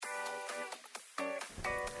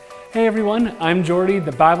Hey everyone, I'm Jordy,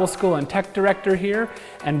 the Bible School and Tech Director here,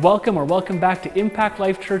 and welcome back to Impact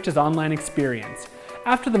Life Church's online experience.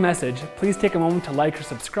 After the message, please take a moment to like or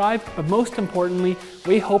subscribe, but most importantly,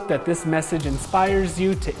 we hope that this message inspires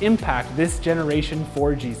you to impact this generation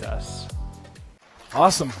for Jesus.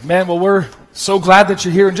 Awesome. Man, well, we're so glad that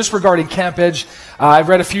you're here. And just regarding Camp Edge, I've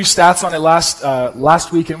read a few stats on it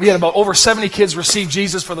last week, and we had about over 70 kids receive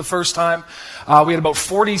Jesus for the first time. We had about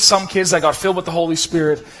 40-some kids that got filled with the Holy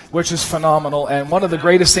Spirit, which is phenomenal. And one of the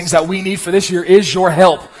greatest things that we need for this year is your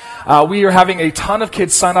help. We are having a ton of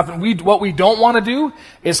kids sign up, and what we don't want to do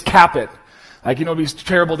is cap it. It'd be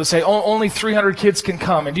terrible to say, only 300 kids can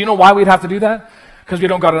come. And do you know why we'd have to do that? Because we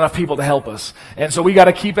don't got enough people to help us. And so we got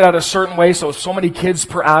to keep it at a certain way, so many kids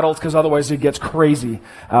per adult, because otherwise it gets crazy.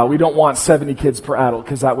 We don't want 70 kids per adult,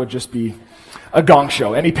 because that would just be a gong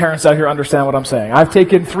show. Any parents out here understand what I'm saying? I've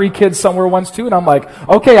taken 3 kids somewhere once too, and I'm like,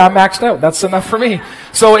 okay, I'm maxed out. That's enough for me.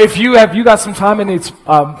 So if you got some time, and it's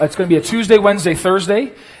going to be a Tuesday, Wednesday,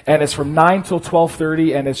 Thursday, and it's from 9 till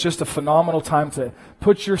 12:30, and it's just a phenomenal time to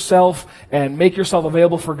put yourself and make yourself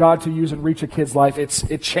available for God to use and reach a kid's life.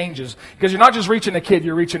 It changes. Because you're not just reaching a kid,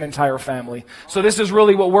 you're reaching an entire family. So this is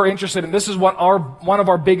really what we're interested in. This is what one of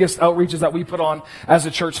our biggest outreaches that we put on as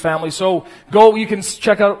a church family. So you can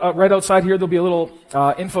check out right outside here, there'll be a little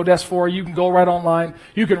info desk for you. You can go right online.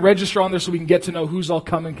 You can register on there so we can get to know who's all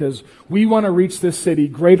coming, because we want to reach this city,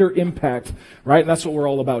 greater impact, right? And that's what we're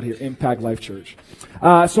all about here, Impact Life Church.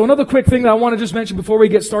 So another quick thing that I want to just mention before we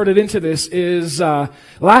get started into this is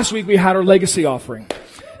last week we had our legacy offering,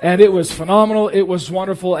 and it was phenomenal. It was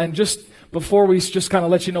wonderful. And just before we just kind of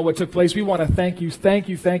let you know what took place, we want to thank you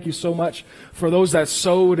so much for those that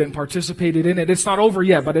sowed and participated in it. It's not over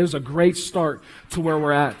yet, but it was a great start to where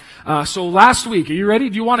we're at. So last week, are you ready?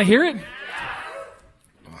 Do you want to hear it?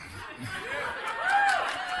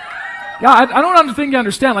 Yeah, I don't think you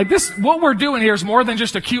understand. What we're doing here is more than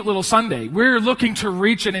just a cute little Sunday. We're looking to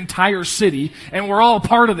reach an entire city, and we're all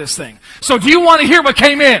part of this thing. So do you want to hear what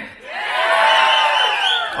came in?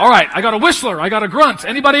 Yeah! All right, I got a whistler, I got a grunt.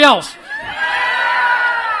 Anybody else? Yeah!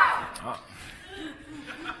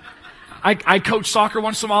 I coach soccer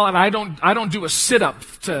once in a while, and I don't do a sit-up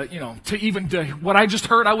to even do what I just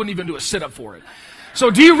heard. I wouldn't even do a sit-up for it.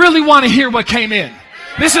 So do you really want to hear what came in?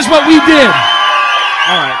 This is what we did.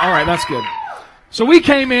 All right, that's good. So we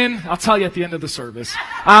came in, I'll tell you at the end of the service.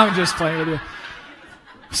 I'm just playing with you.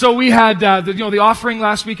 So we had the offering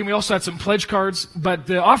last week, and we also had some pledge cards, but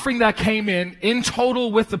the offering that came in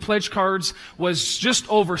total with the pledge cards was just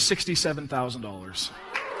over $67,000.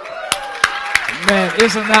 Man,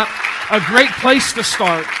 isn't that a great place to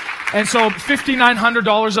start? And so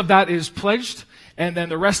 $5,900 of that is pledged, and then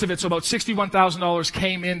the rest of it, so about $61,000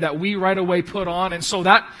 came in that we right away put on. And so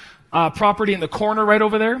that property in the corner right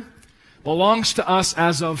over there belongs to us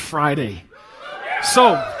as of Friday.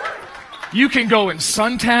 So you can go and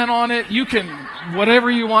suntan on it. You can whatever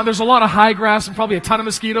you want. There's a lot of high grass and probably a ton of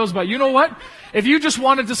mosquitoes, but you know what? If you just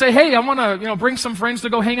wanted to say, hey, I want to bring some friends to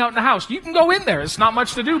go hang out in the house, you can go in there. It's not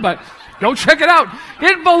much to do, but go check it out.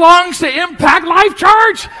 It belongs to Impact Life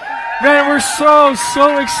Church. Man, we're so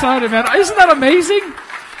excited, man. Isn't that amazing?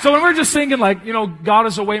 So when we're just thinking God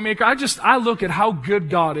is a way maker, I look at how good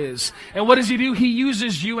God is. And what does He do? He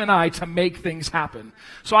uses you and I to make things happen.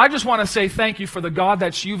 So I just want to say thank you for the God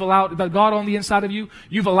that you've allowed, the God on the inside of you.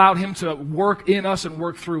 You've allowed Him to work in us and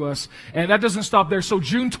work through us. And that doesn't stop there. So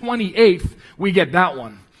June 28th, we get that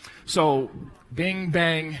one. So bing,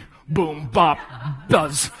 bang, boom, bop,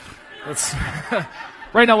 buzz. That's...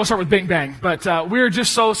 Right now, we'll start with Bing Bang, but we're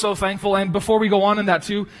just so thankful. And before we go on in that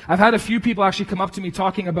too, I've had a few people actually come up to me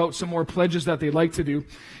talking about some more pledges that they'd like to do.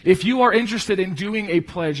 If you are interested in doing a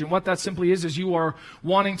pledge, and what that simply is you are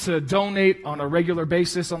wanting to donate on a regular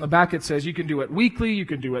basis. On the back it says you can do it weekly, you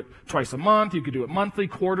can do it twice a month, you can do it monthly,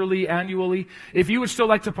 quarterly, annually. If you would still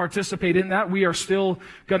like to participate in that, we are still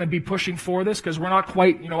going to be pushing for this, because we're not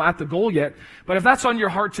quite at the goal yet. But if that's on your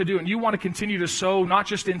heart to do, and you want to continue to sow not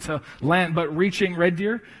just into land, but reaching Red Deer,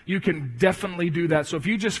 you can definitely do that. So if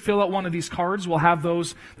you just fill out one of these cards, we'll have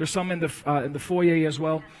those. There's some in the foyer as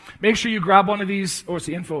well. Make sure you grab one of these, it's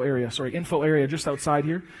the info area just outside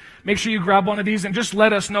here. Make sure you grab one of these and just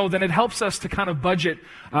let us know. Then it helps us to kind of budget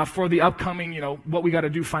for the upcoming, what we got to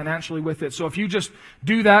do financially with it. So if you just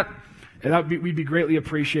do that, we'd be greatly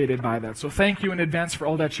appreciated by that. So thank you in advance for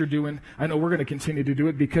all that you're doing. I know we're going to continue to do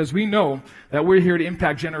it, because we know that we're here to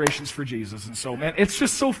impact generations for Jesus. And so, man, it's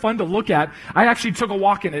just so fun to look at. I actually took a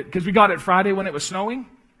walk in it, because we got it Friday when it was snowing.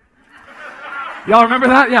 Y'all remember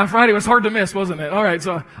that? Yeah, Friday was hard to miss, wasn't it? All right,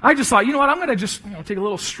 so I just thought, I'm going to just take a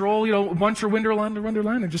little stroll, Wonderland,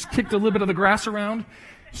 and just kicked a little bit of the grass around.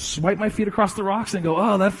 swipe my feet across the rocks and go,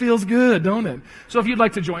 oh, that feels good, don't it? So if you'd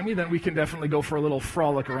like to join me, then we can definitely go for a little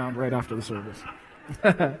frolic around right after the service.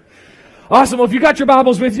 Awesome. Well, if you got your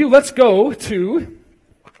Bibles with you, let's go to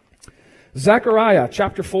Zechariah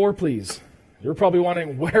chapter 4, please. You're probably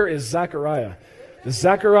wondering, where is Zechariah? Does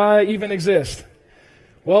Zechariah even exist?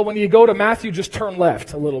 Well, when you go to Matthew, just turn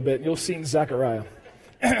left a little bit, and you'll see Zechariah.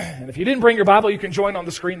 And if you didn't bring your Bible, you can join on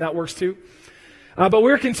the screen. That works too. But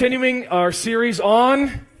we're continuing our series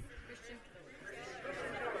on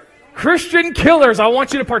Christian killers. I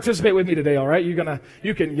want you to participate with me today, all right?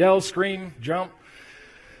 You can yell, scream, jump.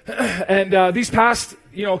 And these past,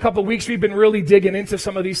 a couple of weeks, we've been really digging into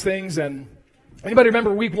some of these things. And anybody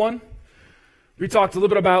remember week 1? We talked a little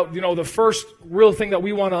bit about, the first real thing that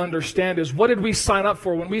we want to understand is, what did we sign up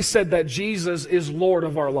for when we said that Jesus is Lord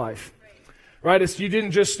of our life? Right? You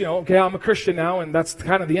didn't just, okay, I'm a Christian now, and that's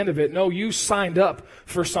kind of the end of it. No, you signed up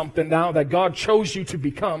for something now that God chose you to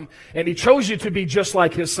become, and He chose you to be just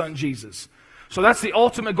like His Son, Jesus. So that's the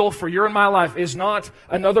ultimate goal for your and my life, is not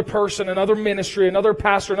another person, another ministry, another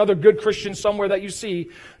pastor, another good Christian somewhere that you see.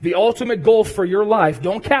 The ultimate goal for your life,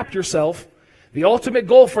 don't cap yourself. The ultimate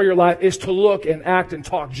goal for your life is to look and act and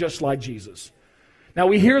talk just like Jesus. Now,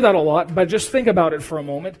 we hear that a lot, but just think about it for a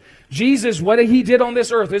moment. Jesus, what He did on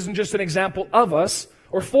this earth isn't just an example of us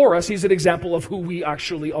or for us. He's an example of who we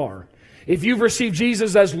actually are. If you've received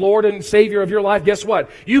Jesus as Lord and Savior of your life, guess what?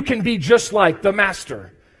 You can be just like the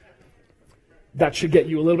Master. That should get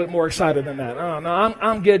you a little bit more excited than that. Oh, no,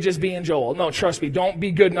 I'm good just being Joel. No, trust me, don't be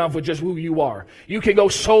good enough with just who you are. You can go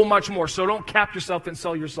so much more, so don't cap yourself and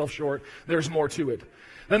sell yourself short. There's more to it.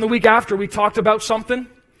 Then the week after, we talked about something.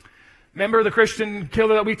 Remember, the Christian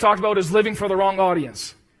killer that we talked about is living for the wrong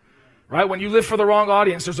audience. Right? When you live for the wrong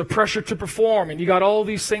audience, there's a pressure to perform, and you got all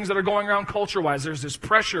these things that are going around culture-wise. There's this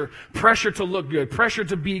pressure to look good, pressure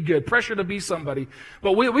to be good, pressure to be somebody.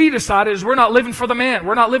 But what we decided is we're not living for the man.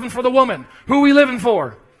 We're not living for the woman. Who are we living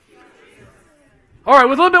for? All right,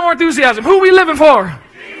 with a little bit more enthusiasm. Who are we living for?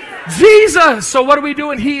 Jesus! So what are we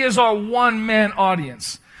doing? He is our one-man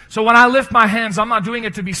audience. So when I lift my hands, I'm not doing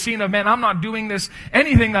it to be seen of men. I'm not doing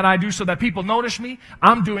anything that I do so that people notice me.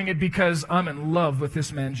 I'm doing it because I'm in love with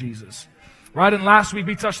this man, Jesus. Right? And last week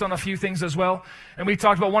we touched on a few things as well. And we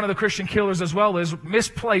talked about one of the Christian killers as well, is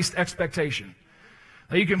misplaced expectation.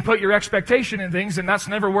 Now, you can put your expectation in things, and that's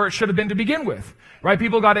never where it should have been to begin with. Right?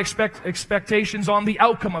 People got expectations on the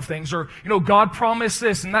outcome of things, or, God promised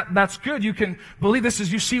this, and that's good. You can believe this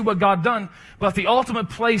as you see what God done. But the ultimate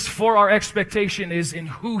place for our expectation is in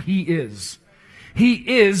who He is.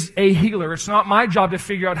 He is a healer. It's not my job to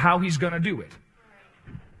figure out how He's going to do it.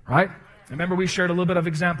 Right? Remember, we shared a little bit of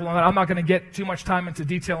example on that. I'm not going to get too much time into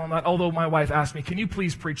detail on that, although my wife asked me, can you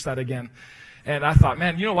please preach that again? And I thought,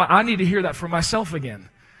 man, you know what? I need to hear that for myself again.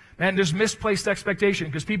 Man, there's misplaced expectation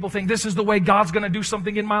because people think this is the way God's going to do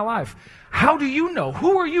something in my life. How do you know?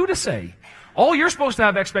 Who are you to say? All you're supposed to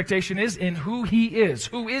have expectation is in who He is.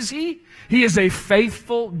 Who is He? He is a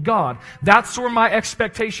faithful God. That's where my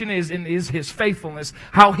expectation is His faithfulness.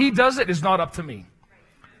 How He does it is not up to me.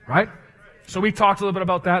 Right? So we talked a little bit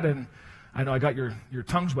about that, and I know I got your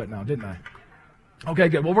tongues wet now, didn't I? Okay,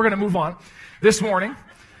 good. Well, we're going to move on. This morning,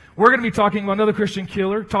 we're going to be talking about another Christian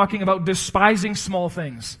killer, talking about despising small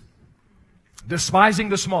things. Despising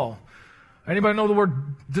the small. Anybody know the word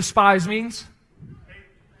despise means?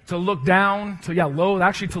 To look down,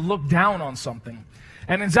 actually to look down on something.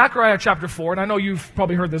 And in Zechariah chapter 4, and I know you've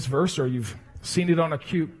probably heard this verse or you've seen it on a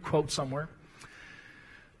cute quote somewhere.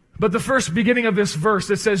 But the first beginning of this verse,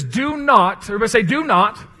 it says, everybody say, do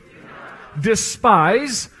not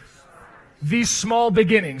despise these small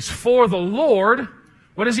beginnings. For the Lord,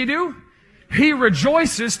 what does He do? He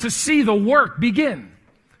rejoices to see the work begin.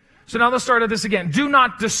 So now let's start at this again. Do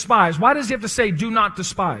not despise. Why does He have to say, do not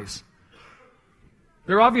despise?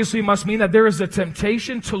 There obviously must mean that there is a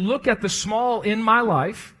temptation to look at the small in my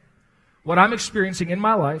life, what I'm experiencing in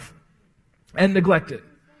my life, and neglect it.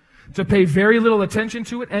 To pay very little attention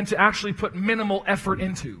to it and to actually put minimal effort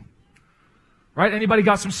into. Right? Anybody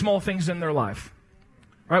got some small things in their life?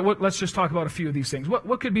 Right? Let's just talk about a few of these things.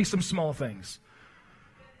 What could be some small things?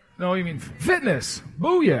 No, you mean fitness.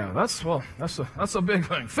 Booyah. That's a big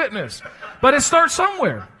thing. Fitness. But it starts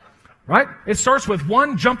somewhere. Right? It starts with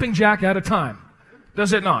one jumping jack at a time.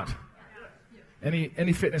 Does it not?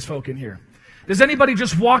 Any fitness folk in here? Does anybody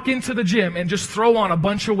just walk into the gym and just throw on a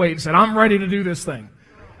bunch of weight and say, I'm ready to do this thing?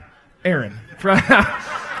 Aaron.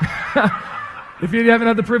 If you haven't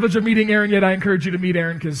had the privilege of meeting Aaron yet, I encourage you to meet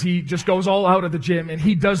Aaron because he just goes all out at the gym and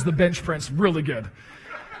he does the bench press really good.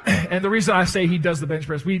 And the reason I say he does the bench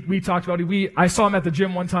press, we talked about it. I saw him at the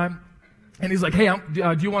gym one time, and he's like, hey,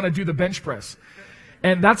 do you want to do the bench press?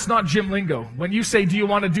 And that's not gym lingo. When you say, do you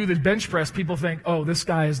want to do the bench press, people think, oh, this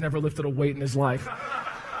guy has never lifted a weight in his life.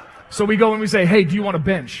 So we go and we say, hey, do you want to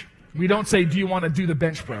bench? We don't say, do you want to do the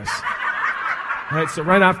bench press? Right, so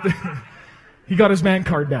right after, he got his man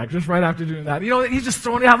card back, just right after doing that. He's just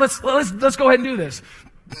throwing it out, let's go ahead and do this.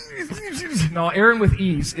 No, Aaron with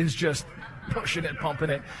ease is just pushing it, pumping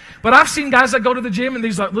it. But I've seen guys that go to the gym, and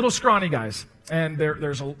these are little scrawny guys. And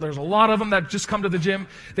there's a lot of them that just come to the gym.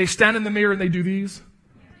 They stand in the mirror and they do these.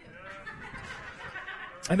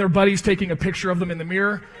 And their buddy's taking a picture of them in the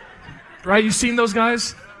mirror. Right? You've seen those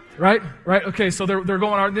guys? Right? Okay, so they're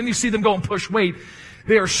going on. Then you see them go and push weight.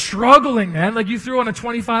 They are struggling, man. Like you threw on a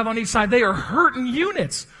 25 on each side. They are hurting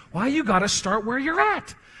units. Why? You got to start where you're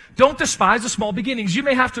at. Don't despise the small beginnings. You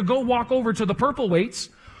may have to go walk over to the purple weights.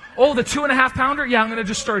 Oh, the 2.5 pounder? Yeah, I'm going to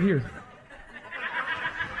just start here.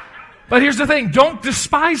 But here's the thing. Don't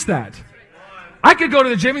despise that. I could go to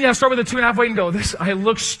the gym and start with a 2.5 weight and go, I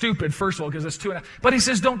look stupid, first of all, because it's 2.5. But he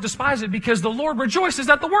says, don't despise it because the Lord rejoices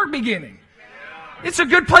at the work beginning. It's a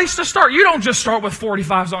good place to start. You don't just start with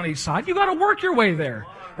 45s on each side. You got to work your way there.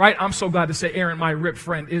 Right? I'm so glad to say Aaron, my ripped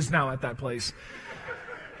friend, is now at that place.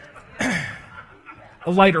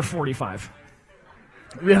 A lighter 45.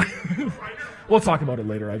 Yeah. We'll talk about it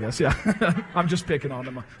later, I guess. Yeah. I'm just picking on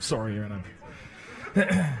him. Sorry, Aaron.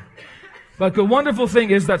 But the wonderful thing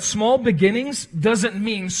is that small beginnings doesn't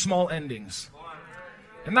mean small endings.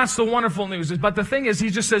 And that's the wonderful news. But the thing is, he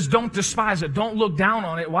just says, don't despise it. Don't look down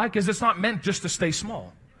on it. Why? Because it's not meant just to stay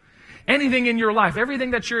small. Anything in your life,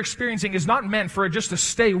 everything that you're experiencing is not meant for it just to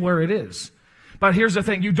stay where it is. But here's the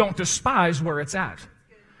thing, you don't despise where it's at.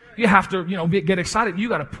 You have to, get excited. You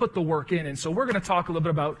got to put the work in. And so we're going to talk a little bit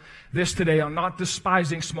about this today on not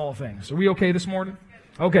despising small things. Are we okay this morning?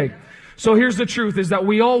 Okay. So here's the truth is that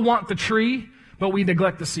we all want the tree, but we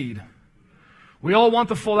neglect the seed. We all want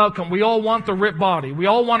the full outcome. We all want the ripped body. We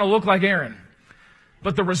all want to look like Aaron.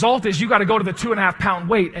 But the result is you got to go to the 2.5 pound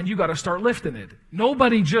weight and you got to start lifting it.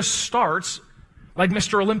 Nobody just starts like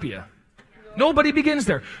Mr. Olympia. Nobody begins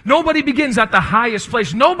there. Nobody begins at the highest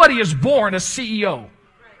place. Nobody is born a CEO.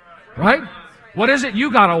 Right? What is it?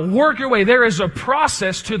 You got to work your way. There is a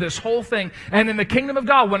process to this whole thing. And in the kingdom of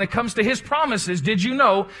God, when it comes to His promises, did you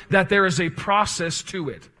know that there is a process to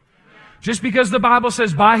it? Just because the Bible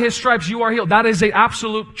says, by His stripes you are healed, that is an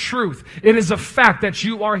absolute truth. It is a fact that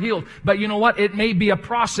you are healed. But you know what? It may be a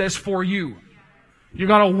process for you. You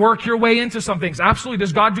got to work your way into some things. Absolutely.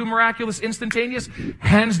 Does God do miraculous, instantaneous?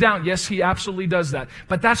 Hands down. Yes, He absolutely does that.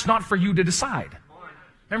 But that's not for you to decide.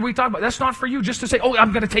 Remember we talked about, that's not for you just to say, oh,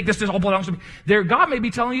 I'm going to take this all belongs to me. There, God may be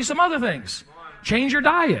telling you some other things. Change your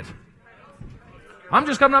diet. I'm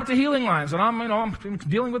just coming up to healing lines and I'm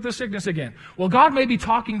dealing with this sickness again. Well, God may be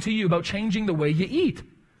talking to you about changing the way you eat.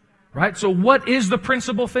 Right? So what is the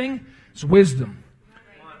principal thing? It's wisdom.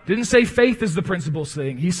 Didn't say faith is the principal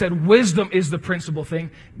thing. He said wisdom is the principal thing.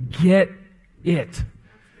 Get it.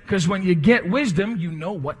 Because when you get wisdom, you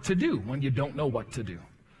know what to do when you don't know what to do.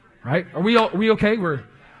 Right? Are we okay?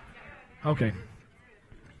 Okay.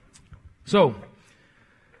 So,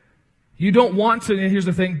 you don't want to, and here's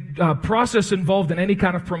the thing, process involved in any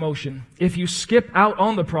kind of promotion. If you skip out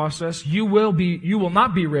on the process, you will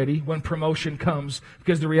not be ready when promotion comes,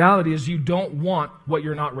 because the reality is you don't want what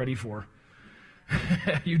you're not ready for.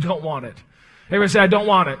 You don't want it. Everybody say, I don't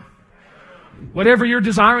want it. Whatever you're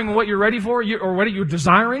desiring and what you're ready for, or what you're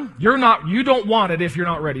desiring, you don't want it if you're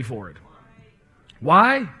not ready for it.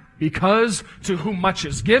 Why? Because to whom much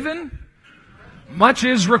is given, much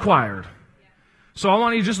is required. So I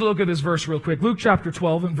want you just to look at this verse real quick. Luke chapter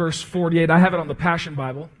 12 and verse 48. I have it on the Passion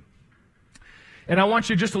Bible. And I want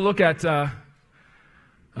you just to look at,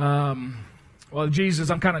 Jesus.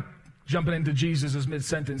 I'm kind of jumping into Jesus'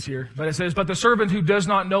 mid-sentence here. But it says, but the servant who does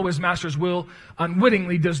not know his master's will,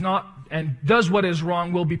 unwittingly does what is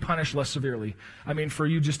wrong, will be punished less severely. I mean, for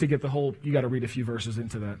you just to get the whole, you got to read a few verses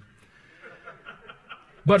into that.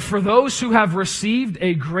 But for those who have received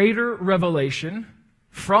a greater revelation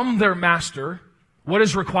from their master, what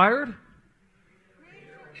is required?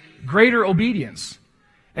 Greater obedience.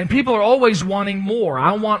 And people are always wanting more.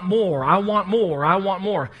 I want more. I want more. I want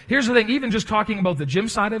more. Here's the thing, even just talking about the gym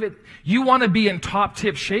side of it, you want to be in top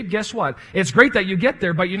tip shape, guess what? It's great that you get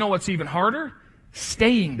there, but you know what's even harder?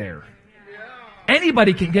 Staying there.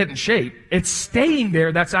 Anybody can get in shape. It's staying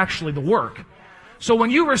there that's actually the work. So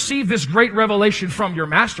when you receive this great revelation from your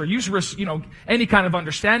master, any kind of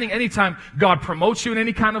understanding, anytime God promotes you in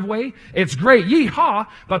any kind of way, it's great, yee-haw,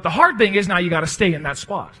 but the hard thing is now you got to stay in that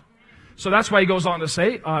spot. So that's why he goes on to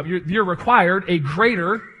say, you're required a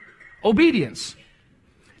greater obedience.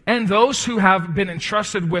 And those who have been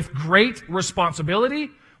entrusted with great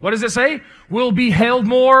responsibility, What does it say? Will be held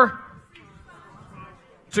more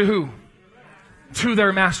to who? To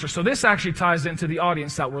their master. So this actually ties into the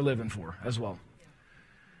audience that we're living for as well.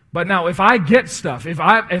 But now, if I get stuff, if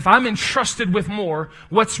I'm entrusted with more,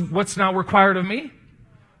 what's now required of me?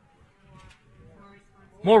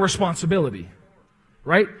 More responsibility,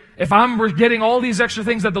 right? If I'm getting all these extra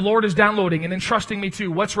things that the Lord is downloading and entrusting me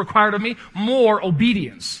to, what's required of me? More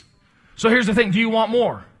obedience. So here's the thing, do you want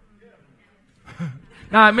more?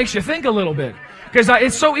 Now, it makes you think a little bit. Because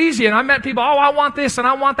it's so easy, and I met people, oh, I want this and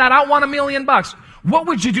I want that, I want $1 million. What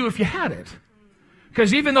would you do if you had it?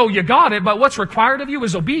 Because even though you got it, but what's required of you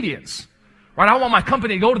is obedience. Right? I want my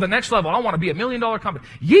company to go to the next level. I want to be $1 million company.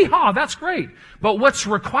 Yeehaw, that's great. But what's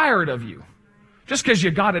required of you? Just because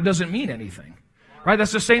you got it doesn't mean anything. Right?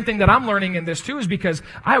 That's the same thing that I'm learning in this too, is because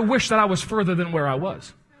I wish that I was further than where I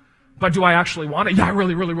was. But do I actually want it? Yeah, I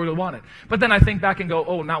really, really, really want it. But then I think back and go,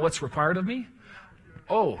 oh, now what's required of me?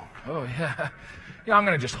 Oh, yeah. Yeah, I'm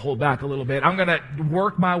going to just hold back a little bit. I'm going to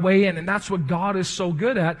work my way in. And that's what God is so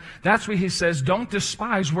good at. That's what He says, don't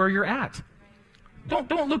despise where you're at. Don't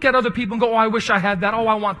look at other people and go, oh, I wish I had that. Oh,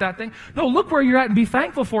 I want that thing. No, look where you're at and be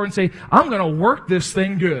thankful for it and say, I'm going to work this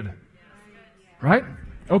thing good. Right?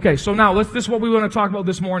 Okay, so now this is what we want to talk about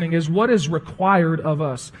this morning is what is required of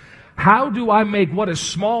us. How do I make what is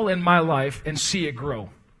small in my life and see it grow?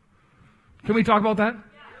 Can we talk about that?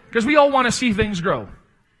 Because we all want to see things grow.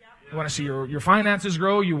 You want to see your finances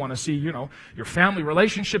grow. You want to see, your family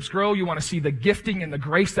relationships grow. You want to see the gifting and the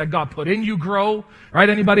grace that God put in you grow. Right?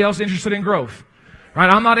 Anybody else interested in growth? Right?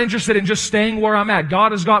 I'm not interested in just staying where I'm at.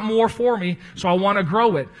 God has got more for me, so I want to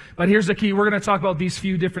grow it. But here's the key. We're going to talk about these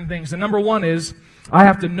few different things. And number one is, I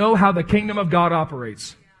have to know how the kingdom of God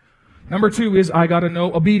operates. Number two is, I got to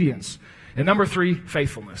know obedience. And number three,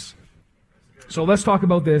 faithfulness. So let's talk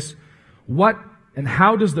about this. What and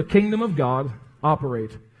how does the kingdom of God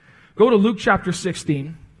operate? Go to Luke chapter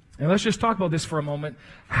 16, and let's just talk about this for a moment.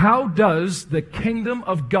 How does the kingdom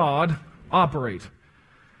of God operate?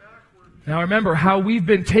 Now remember how we've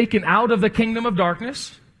been taken out of the kingdom of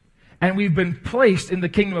darkness, and we've been placed in the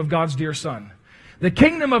kingdom of God's dear Son. The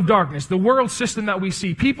kingdom of darkness, the world system that we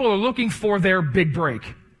see, people are looking for their big break.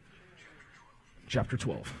 Chapter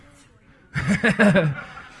 12.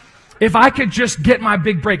 If I could just get my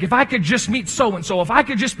big break, if I could just meet so-and-so, if I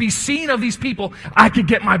could just be seen of these people, I could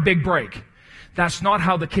get my big break. That's not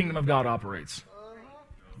how the kingdom of God operates.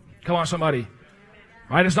 Come on, somebody.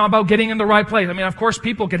 Right? It's not about getting in the right place. I mean, of course,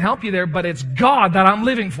 people can help you there, but it's God that I'm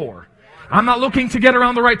living for. I'm not looking to get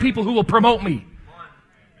around the right people who will promote me.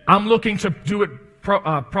 I'm looking to do it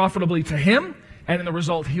profitably to Him, and in the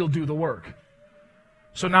result, He'll do the work.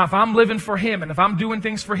 So now if I'm living for Him and if I'm doing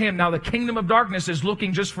things for Him, now the kingdom of darkness is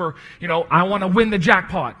looking just for, I want to win the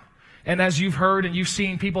jackpot. And as you've heard and you've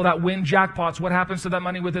seen people that win jackpots, what happens to that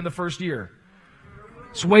money within the first year?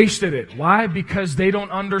 It's wasted it. Why? Because they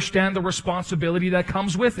don't understand the responsibility that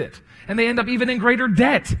comes with it. And they end up even in greater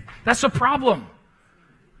debt. That's a problem.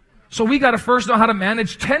 So we got to first know how to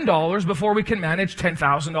manage $10 before we can manage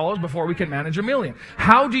 $10,000, before we can manage $1 million.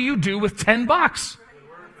 How do you do with $10?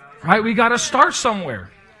 Right? We got to start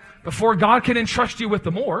somewhere before God can entrust you with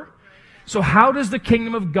the more. So how does the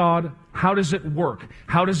kingdom of God, how does it work?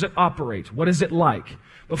 How does it operate? What is it like?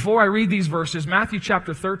 Before I read these verses, Matthew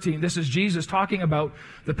chapter 13, this is Jesus talking about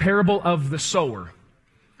the parable of the sower.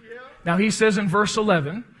 Now he says in verse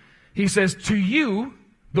 11, he says, to you,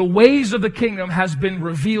 the ways of the kingdom has been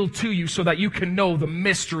revealed to you so that you can know the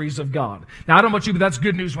mysteries of God. Now, I don't know about you, but that's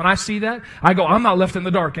good news. When I see that, I go, I'm not left in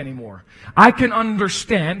the dark anymore. I can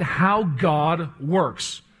understand how God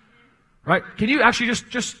works. Right? Can you actually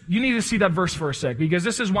you need to see that verse for a sec, because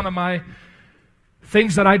this is one of my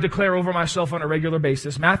things that I declare over myself on a regular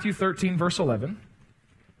basis. Matthew 13, verse 11.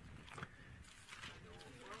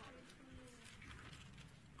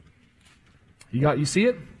 You see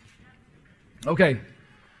it? Okay.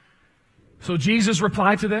 So Jesus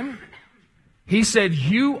replied to them. He said,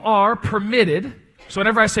 you are permitted. So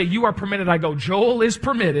whenever I say you are permitted, I go, Joel is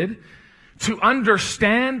permitted to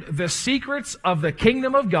understand the secrets of the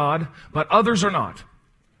kingdom of God, but others are not.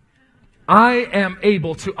 I am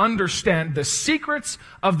able to understand the secrets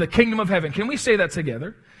of the kingdom of heaven. Can we say that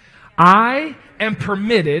together? I am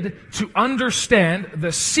permitted to understand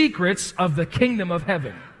the secrets of the kingdom of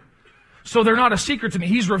heaven. So they're not a secret to me.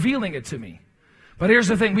 He's revealing it to me. But here's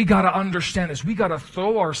the thing, we got to understand this. We got to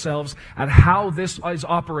throw ourselves at how this is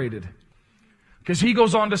operated. Because he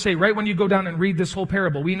goes on to say, right when you go down and read this whole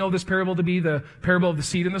parable, we know this parable to be the parable of the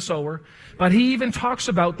seed and the sower, but he even talks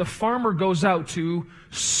about the farmer goes out to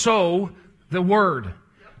sow the word,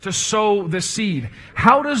 to sow the seed.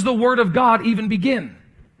 How does the word of God even begin?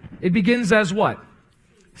 It begins as what?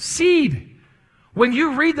 Seed. When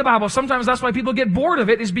you read the Bible, sometimes that's why people get bored of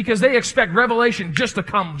it, is because they expect revelation just to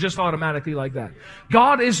come just automatically like that.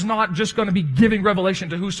 God is not just going to be giving revelation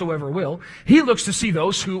to whosoever will. He looks to see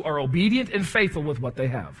those who are obedient and faithful with what they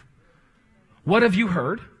have. What have you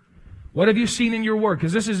heard? What have you seen in your word?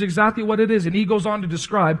 Because this is exactly what it is. And he goes on to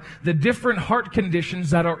describe the different heart conditions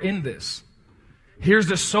that are in this. Here's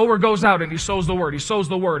the sower goes out and he sows the word. He sows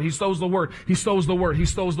the word. He sows the word. He sows the word. He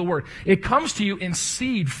sows the word. It comes to you in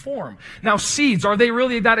seed form. Now, seeds, are they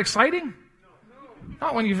really that exciting?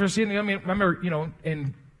 Not when you first see them. I mean, remember,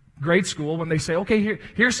 in grade school when they say, okay,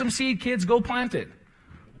 here's some seed, kids, go plant it.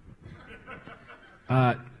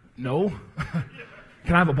 No.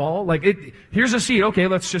 Can I have a ball? Here's a seed. Okay,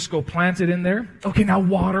 let's just go plant it in there. Okay, now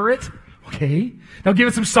water it. Okay. Now give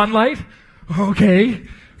it some sunlight. Okay.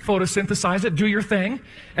 Photosynthesize it, do your thing,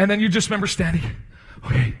 and then you just remember standing.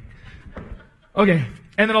 Okay.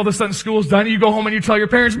 And then all of a sudden school's done, and you go home and you tell your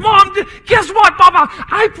parents, Mom, guess what, Papa?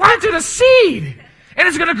 I planted a seed, and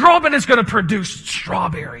it's going to grow up and it's going to produce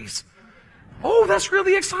strawberries. Oh, that's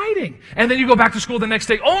really exciting. And then you go back to school the next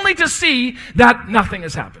day only to see that nothing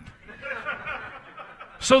has happened.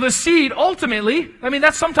 So the seed, ultimately,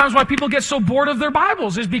 that's sometimes why people get so bored of their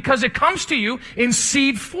Bibles, is because it comes to you in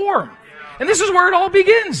seed form. And this is where it all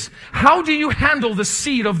begins. How do you handle the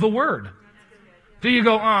seed of the Word? Do you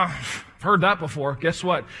go, I've heard that before. Guess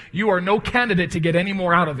what? You are no candidate to get any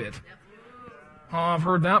more out of it. Oh, I've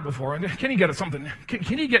heard that before. Can you get something?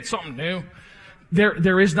 Can you get something new?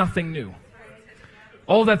 There is nothing new.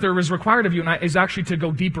 All that there is required of you and I is actually to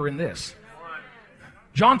go deeper in this.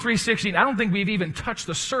 John 3:16, I don't think we've even touched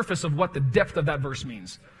the surface of what the depth of that verse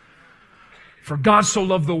means. For God so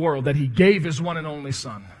loved the world that he gave his one and only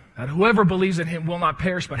Son, that whoever believes in him will not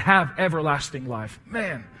perish but have everlasting life.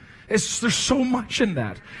 Man, there's so much in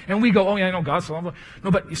that. And we go, oh yeah, I know God's so loved.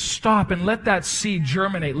 No, but stop and let that seed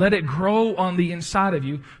germinate. Let it grow on the inside of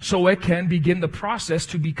you so it can begin the process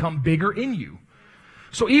to become bigger in you.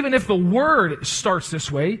 So even if the Word starts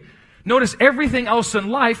this way, notice everything else in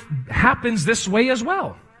life happens this way as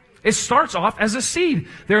well. It starts off as a seed.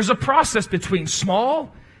 There's a process between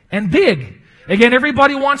small and big. Again,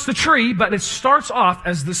 everybody wants the tree, but it starts off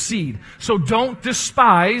as the seed. So don't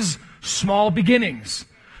despise small beginnings.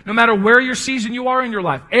 No matter where your season you are in your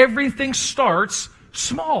life, everything starts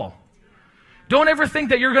small. Don't ever think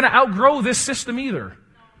that you're going to outgrow this system either.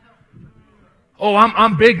 Oh,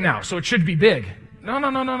 I'm big now, so it should be big.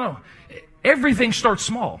 No. Everything starts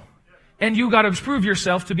small. And you got to prove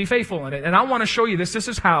yourself to be faithful in it. And I want to show you this. This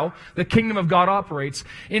is how the kingdom of God operates.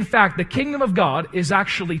 In fact, the kingdom of God is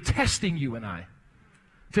actually testing you and I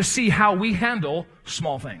to see how we handle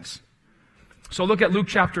small things. So look at Luke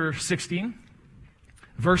chapter 16,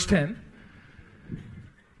 verse 10.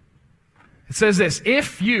 It says this,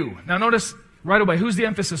 if you, now notice right away, who's the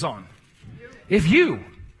emphasis on? If you.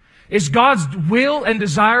 Is God's will and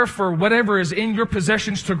desire for whatever is in your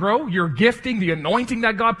possessions to grow? Your gifting, the anointing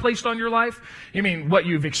that God placed on your life? You mean what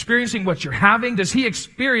you've experiencing, what you're having? Does He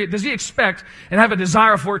expect and have a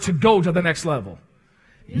desire for it to go to the next level?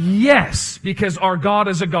 Yes, because our God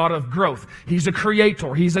is a God of growth. He's a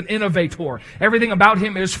creator. He's an innovator. Everything about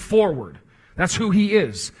Him is forward. That's who He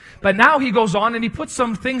is. But now He goes on and He puts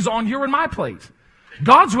some things on your and my plate.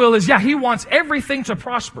 God's will is, He wants everything to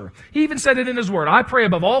prosper. He even said it in His Word. I pray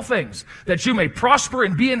above all things that you may prosper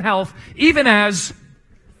and be in health, even as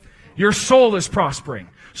your soul is prospering.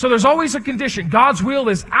 So there's always a condition. God's will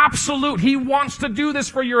is absolute. He wants to do this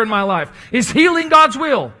for you in my life. Is healing God's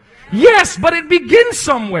will? Yes, but it begins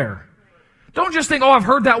somewhere. Don't just think, I've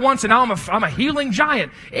heard that once and now I'm a healing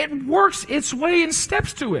giant. It works its way in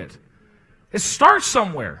steps to it. It starts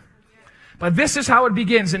somewhere. But this is how it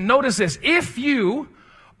begins. And notice this. If you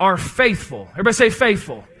are faithful, everybody say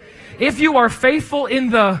faithful. If you are faithful in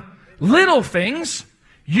the little things,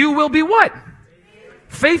 you will be what?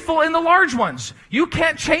 Faithful in the large ones. You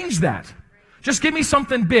can't change that. Just give me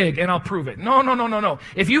something big and I'll prove it. No.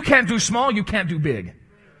 If you can't do small, you can't do big.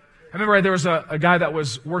 I remember there was a guy that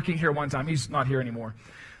was working here one time. He's not here anymore.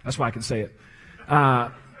 That's why I can say it.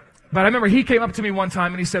 But I remember he came up to me one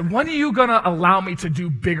time and he said, when are you going to allow me to do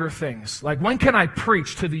bigger things? Like, when can I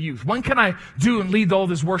preach to the youth? When can I do and lead all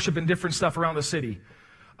this worship and different stuff around the city?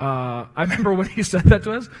 I remember when he said that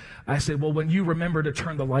to us, I said, well, when you remember to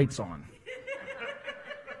turn the lights on.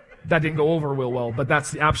 That didn't go over real well, but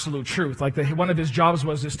that's the absolute truth. Like, one of his jobs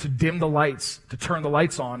was to dim the lights, to turn the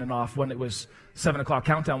lights on and off. When it was 7 o'clock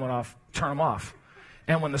countdown went off, turn them off.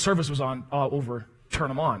 And when the service was on, over, turn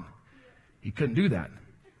them on. He couldn't do that.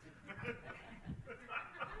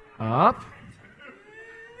 Up,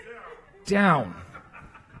 down.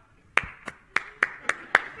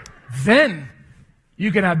 Then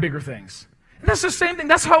you can have bigger things. And that's the same thing.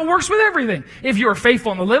 That's how it works with everything. If you are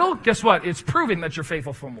faithful in the little, guess what? It's proving that you're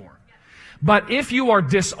faithful for more. But if you are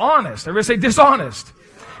dishonest, everybody say dishonest.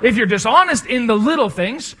 If you're dishonest in the little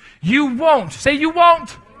things, you won't. Say you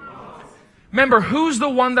won't. Remember, who's the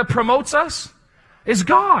one that promotes us? Is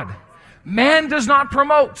God. Man does not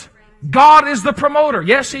promote. God is the promoter.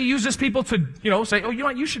 Yes, He uses people to, say, oh, you know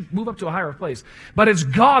what, you should move up to a higher place. But it's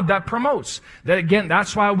God that promotes. That again,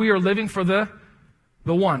 that's why we are living for the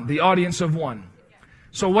one, the audience of one.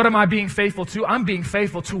 So what am I being faithful to? I'm being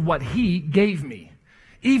faithful to what He gave me.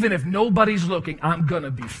 Even if nobody's looking, I'm going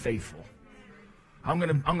to be faithful. I'm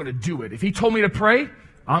going to do it. If He told me to pray,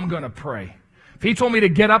 I'm going to pray. If He told me to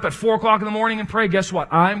get up at 4 o'clock in the morning and pray, guess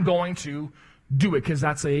what? I'm going to do it because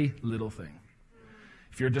that's a little thing.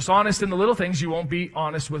 If you're dishonest in the little things, you won't be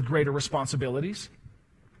honest with greater responsibilities.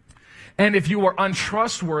 And if you are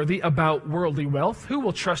untrustworthy about worldly wealth, who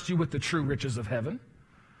will trust you with the true riches of heaven?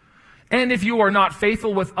 And if you are not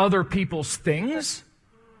faithful with other people's things,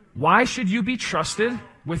 why should you be trusted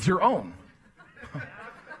with your own?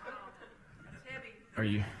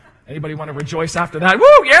 Anybody want to rejoice after that?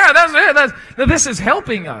 Woo, yeah, that's it. This is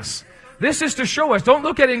helping us. This is to show us. Don't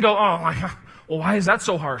look at it and go, oh, well, why is that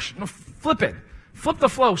so harsh? No, flip it. Flip the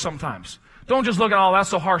flow sometimes. Don't just look at, oh, that's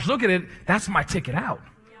so harsh. Look at it. That's my ticket out.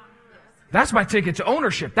 That's my ticket to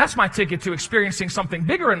ownership. That's my ticket to experiencing something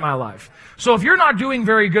bigger in my life. So if you're not doing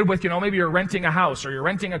very good with, maybe you're renting a house or you're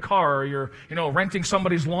renting a car or you're, renting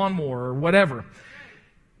somebody's lawnmower or whatever,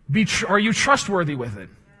 are you trustworthy with it?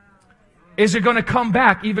 Is it going to come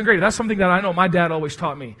back even greater? That's something that I know my dad always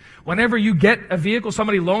taught me. Whenever you get a vehicle,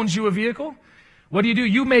 somebody loans you a vehicle, what do?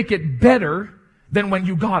 You make it better than when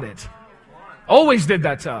you got it. Always did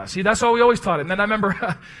that to us. See, that's how we always taught it. And then I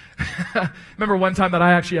remember one time that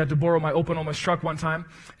I actually had to borrow my Open Almost truck one time,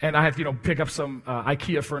 and I had to, pick up some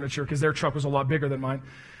IKEA furniture because their truck was a lot bigger than mine.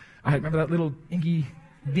 I remember that little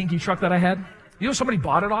dinky truck that I had. Somebody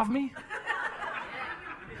bought it off me.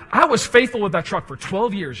 I was faithful with that truck for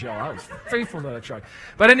 12 years, y'all. I was faithful to that truck.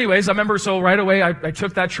 But anyways, I remember, so right away, I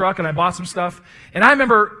took that truck and I bought some stuff. And I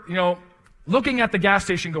remember, looking at the gas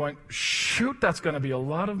station going, shoot, that's going to be a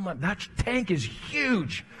lot of money. That tank is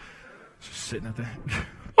huge. Just sitting at the...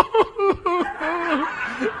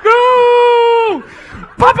 No!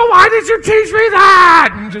 Papa, why did you teach me that?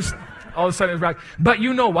 And just all of a sudden it's back. But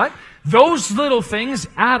you know what? Those little things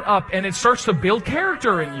add up and it starts to build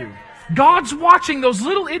character in you. God's watching those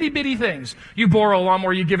little itty-bitty things. You borrow a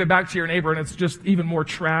lawnmower, you give it back to your neighbor, and it's just even more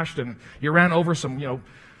trashed, and you ran over some,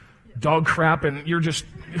 dog crap, and you're just,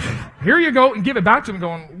 here you go, and give it back to him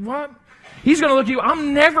going, what? He's going to look at you,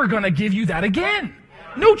 I'm never going to give you that again.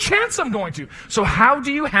 No chance I'm going to. So how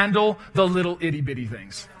do you handle the little itty-bitty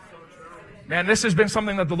things? Man, this has been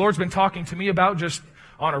something that the Lord's been talking to me about just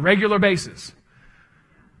on a regular basis.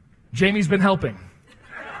 Jamie's been helping.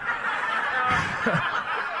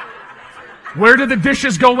 Where do the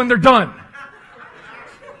dishes go when they're done?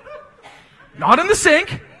 Not in the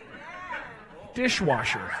sink.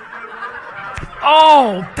 Dishwasher.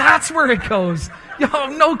 Oh, that's where it goes. Yo,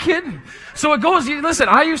 no kidding. So it goes, listen,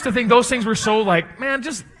 I used to think those things were so man,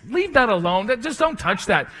 just leave that alone. Just don't touch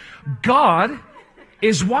that. God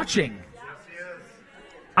is watching.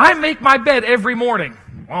 I make my bed every morning.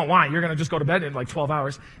 Oh, why? You're going to just go to bed in 12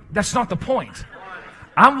 hours. That's not the point.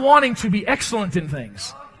 I'm wanting to be excellent in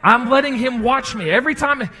things. I'm letting Him watch me. Every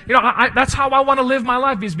time, that's how I want to live my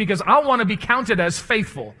life, is because I want to be counted as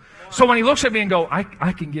faithful. So when He looks at me and go, I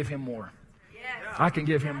can give him more. I can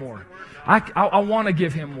give him more. I want to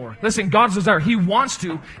give him more. Listen, God's desire, He wants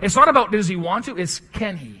to. It's not about does He want to, it's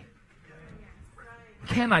can He.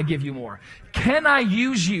 Can I give you more? Can I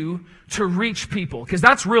use you to reach people? Because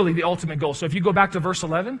that's really the ultimate goal. So if you go back to verse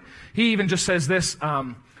 11, He even just says this,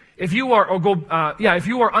 if you are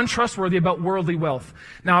untrustworthy about worldly wealth.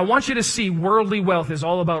 Now, I want you to see worldly wealth is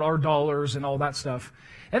all about our dollars and all that stuff.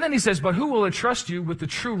 And then He says, but who will entrust you with the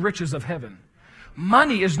true riches of heaven?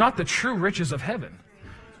 Money is not the true riches of heaven.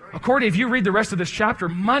 According, if you read the rest of this chapter,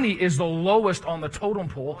 money is the lowest on the totem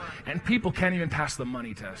pole, and people can't even pass the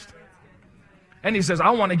money test. And He says, I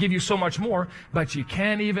want to give you so much more, but you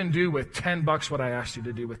can't even do with $10 what I asked you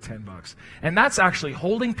to do with $10. And that's actually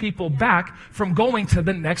holding people back from going to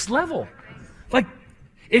the next level.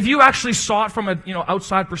 If you actually saw it from a,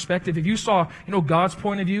 outside perspective, if you saw, God's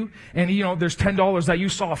point of view, and, there's $10 that you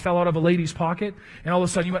saw fell out of a lady's pocket, and all of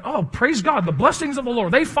a sudden you went, oh, praise God, the blessings of the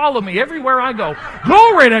Lord, they follow me everywhere I go.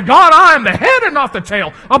 Glory to God, I am the head and not the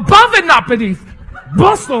tail, above and not beneath.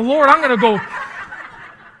 Bless the Lord, I'm going to go,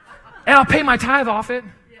 and I'll pay my tithe off it.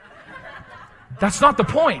 That's not the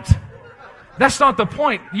point. That's not the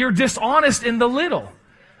point. You're dishonest in the little.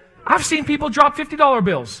 I've seen people drop $50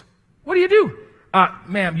 bills. What do you do?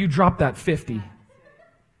 Ma'am, you dropped that 50.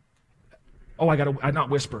 Oh, I not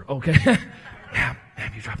whisper. Okay. Ma'am,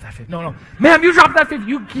 you dropped that 50. No. Ma'am, you dropped that 50.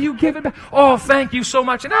 You give it back. Oh, thank you so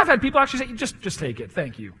much. And I've had people actually say, just take it.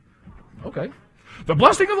 Thank you. Okay. The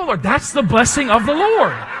blessing of the Lord. That's the blessing of the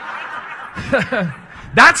Lord.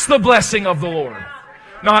 That's the blessing of the Lord.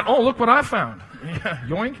 Not, oh, look what I found. Yeah,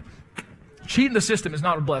 yoink. Cheating the system is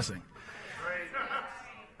not a blessing.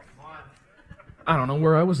 I don't know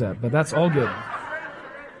where I was at, but that's all good.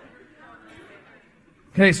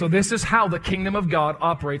 Okay, so this is how the kingdom of God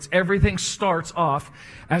operates. Everything starts off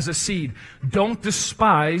as a seed. Don't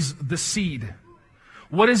despise the seed.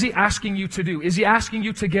 What is he asking you to do? Is he asking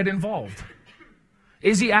you to get involved?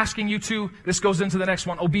 Is he asking you to, this goes into the next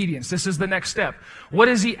one, obedience. This is the next step. What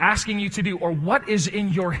is he asking you to do? Or what is in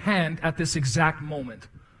your hand at this exact moment?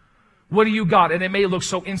 What do you got? And it may look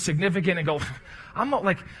so insignificant and go, I'm not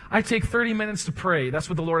like, I take 30 minutes to pray. That's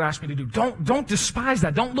what the Lord asked me to do. Don't despise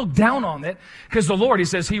that. Don't look down on it. Because the Lord, he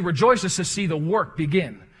says, he rejoices to see the work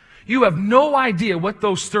begin. You have no idea what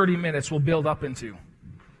those 30 minutes will build up into.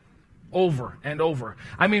 Over and over.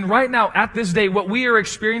 I mean, right now, at this day, what we are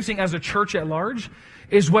experiencing as a church at large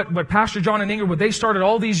is what Pastor John and Ingrid, what they started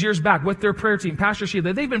all these years back with their prayer team, Pastor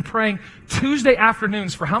Sheila, they've been praying Tuesday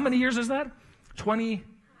afternoons for how many years is that?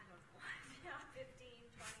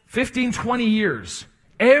 15, 20 years.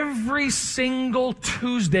 Every single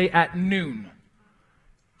Tuesday at noon.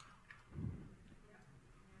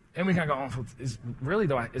 And we kind of go, is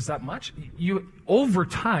that much? Over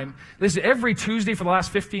time, listen, every Tuesday for the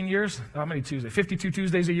last 15 years, how many Tuesdays? 52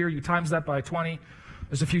 Tuesdays a year, you times that by 20.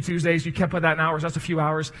 There's a few Tuesdays, you kept with that in hours, that's a few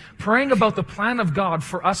hours. Praying about the plan of God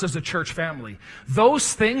for us as a church family.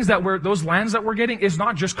 Those things those lands that we're getting is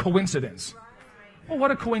not just coincidence. Oh,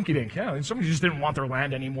 what a coinkydink. Yeah, somebody just didn't want their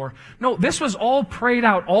land anymore. No, this was all prayed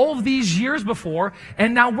out all of these years before,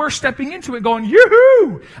 and now we're stepping into it going,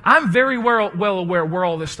 yoo-hoo! I'm very well aware where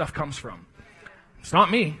all this stuff comes from. It's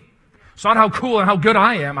not me. It's not how cool and how good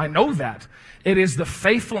I am. I know that. It is the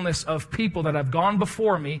faithfulness of people that have gone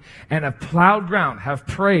before me and have plowed ground, have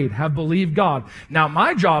prayed, have believed God. Now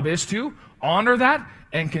my job is to honor that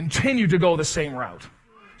and continue to go the same route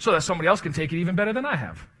so that somebody else can take it even better than I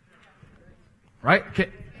have. Right? Okay.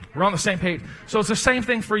 We're on the same page. So it's the same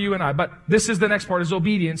thing for you and I, but this is the next part, is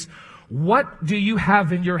obedience. What do you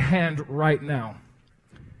have in your hand right now?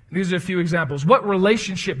 These are a few examples. What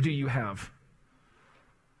relationship do you have?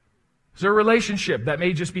 Is there a relationship that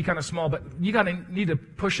may just be kind of small, but you need to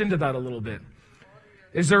push into that a little bit?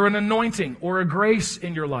 Is there an anointing or a grace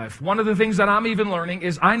in your life? One of the things that I'm even learning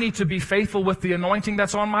is I need to be faithful with the anointing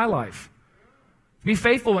that's on my life. Be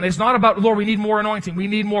faithful, and it's not about, Lord, we need more anointing, we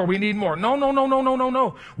need more.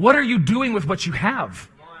 No. What are you doing with what you have?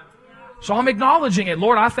 So I'm acknowledging it.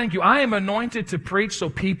 Lord, I thank you. I am anointed to preach so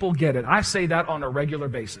people get it. I say that on a regular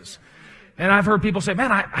basis. And I've heard people say,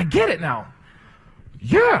 man, I get it now.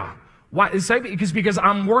 Yeah. Why? It's because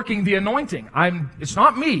I'm working the anointing. It's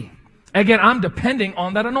not me. Again, I'm depending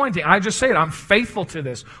on that anointing. I just say it. I'm faithful to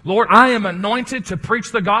this. Lord, I am anointed to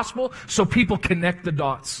preach the gospel so people connect the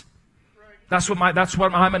dots. That's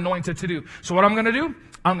what I'm anointed to do. So what I'm going to do?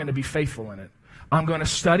 I'm going to be faithful in it. I'm going to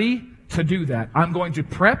study to do that. I'm going to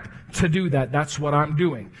prep to do that. That's what I'm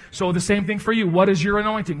doing. So the same thing for you. What is your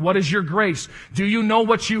anointing? What is your grace? Do you know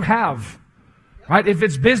what you have? Right? If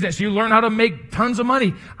it's business, you learn how to make tons of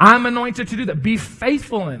money. I'm anointed to do that. Be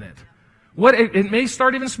faithful in it. It may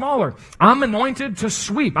start even smaller. I'm anointed to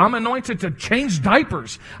sweep. I'm anointed to change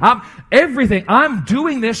diapers. Everything. I'm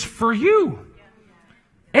doing this for you.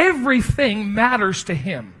 Everything matters to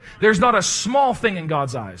him. There's not a small thing in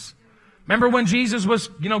God's eyes. Remember when Jesus was,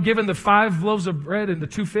 given the 5 loaves of bread and the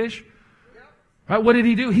 2 fish? Right? What did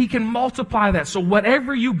he do? He can multiply that. So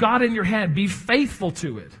whatever you got in your hand, be faithful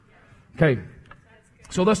to it. Okay.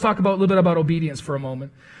 So let's talk a little bit about obedience for a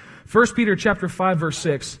moment. 1 Peter chapter 5, verse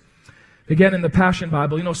 6. Again, in the Passion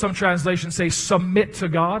Bible, some translations say submit to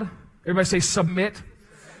God. Everybody say submit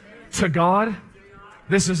to God.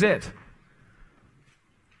 This is it.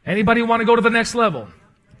 Anybody want to go to the next level?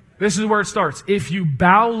 This is where it starts. If you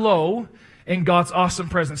bow low in God's awesome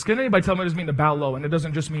presence. Can anybody tell me what does it mean to bow low? And it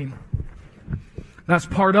doesn't just mean, that's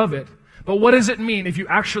part of it. But what does it mean if you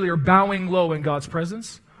actually are bowing low in God's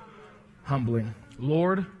presence? Humbling.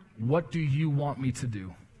 Lord, what do you want me to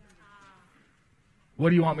do? What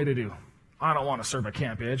do you want me to do? I don't want to serve at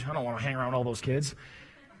Camp Edge. I don't want to hang around all those kids.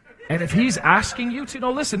 And if he's asking you to,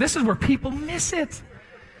 listen, this is where people miss it.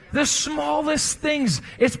 The smallest things.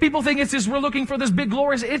 People think we're looking for this big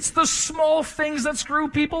glorious. It's the small things that screw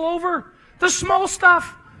people over. The small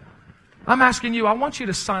stuff. I'm asking you, I want you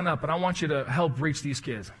to sign up and I want you to help reach these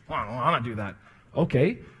kids. Well, I don't want to do that.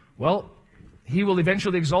 Okay, well, he will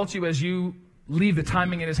eventually exalt you as you leave the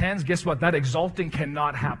timing in his hands. Guess what? That exalting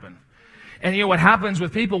cannot happen. And you know what happens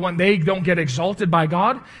with people when they don't get exalted by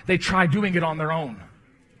God? They try doing it on their own.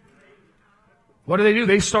 What do?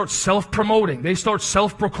 They start self-promoting. They start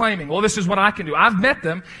self-proclaiming. Well, this is what I can do. I've met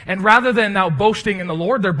them, and rather than now boasting in the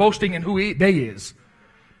Lord, they're boasting in who they is.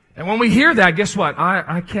 And when we hear that, guess what?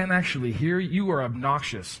 I can't actually hear you. You are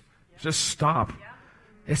obnoxious. Just stop.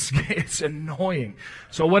 It's annoying.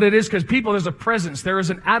 So what it is, because people, there's a presence, there is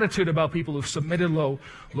an attitude about people who've submitted low.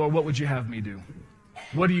 Lord, what would you have me do?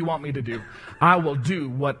 What do you want me to do? I will do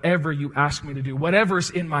whatever you ask me to do. Whatever's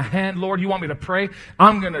in my hand, Lord, you want me to pray?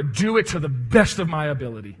 I'm going to do it to the best of my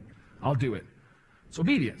ability. I'll do it. It's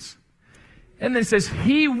obedience. And then it says,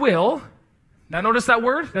 he will. Now notice that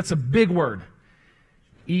word? That's a big word.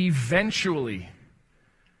 Eventually.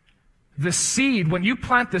 The seed, when you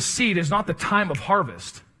plant the seed, is not the time of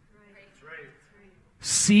harvest.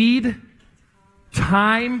 Seed,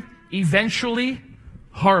 time, eventually,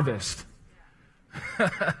 harvest.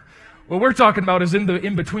 What we're talking about is in the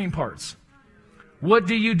in-between parts. What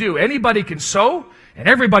do you do? Anybody can sow, and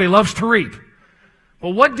everybody loves to reap. But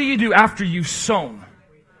what do you do after you've sown?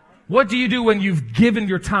 What do you do when you've given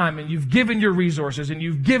your time, and you've given your resources, and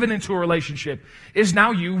you've given into a relationship? Is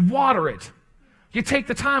now you water it. You take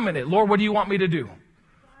the time in it. Lord, what do you want me to do?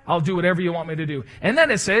 I'll do whatever you want me to do. And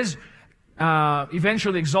then it says,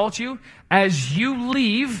 eventually exalt you as you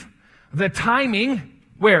leave the timing,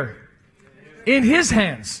 where? In his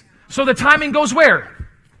hands. So the timing goes where?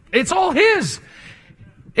 It's all his.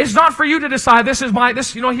 It's not for you to decide, here's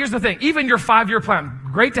the thing. Even your 5-year plan,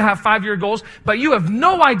 great to have 5-year goals, but you have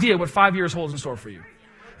no idea what 5 years holds in store for you.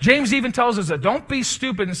 James even tells us that don't be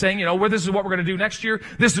stupid in saying, this is what we're going to do next year.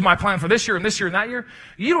 This is my plan for this year and this year and that year.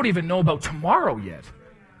 You don't even know about tomorrow yet.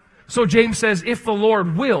 So James says, if the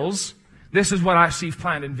Lord wills, this is what I see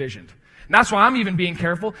planned and envisioned. And that's why I'm even being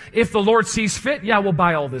careful. If the Lord sees fit, we'll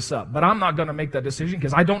buy all this up. But I'm not going to make that decision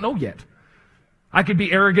because I don't know yet. I could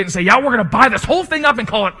be arrogant and say, we're going to buy this whole thing up and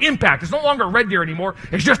call it Impact. It's no longer Red Deer anymore.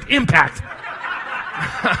 It's just Impact.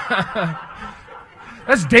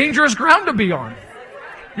 That's dangerous ground to be on.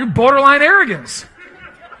 You're borderline arrogance.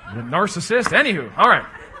 The narcissist. Anywho, all right.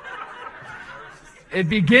 It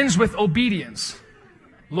begins with obedience.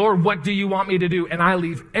 Lord, what do you want me to do? And I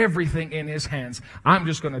leave everything in his hands. I'm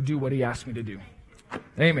just going to do what he asked me to do.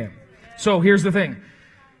 Amen. So here's the thing.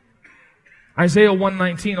 Isaiah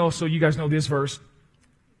 119 also, you guys know this verse.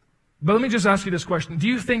 But let me just ask you this question. Do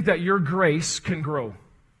you think that your grace can grow?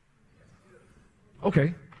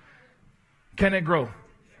 Okay. Can it grow?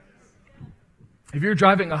 If you're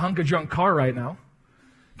driving a hunk of junk car right now,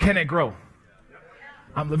 can it grow?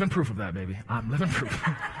 I'm living proof of that, baby. I'm living proof.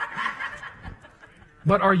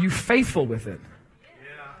 But are you faithful with it?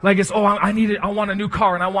 Like it's, I want a new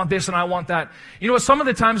car and I want this and I want that. You know what, some of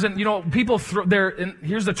the times, and people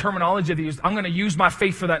here's the terminology they use, I'm going to use my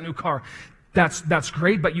faith for that new car. That's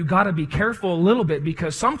great, but you got to be careful a little bit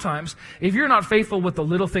because sometimes if you're not faithful with the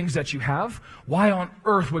little things that you have, why on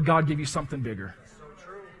earth would God give you something bigger?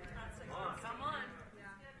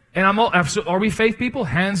 And are we faith people?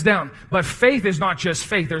 Hands down. But faith is not just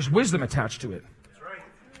faith. There's wisdom attached to it. That's right.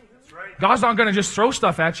 That's right. God's not going to just throw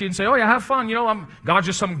stuff at you and say, have fun. God's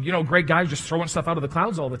just some, great guy just throwing stuff out of the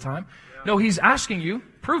clouds all the time. Yeah. No, he's asking you,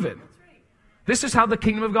 prove it. This is how the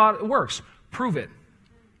kingdom of God works. Prove it.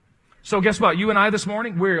 So guess what? You and I this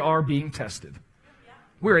morning, we are being tested.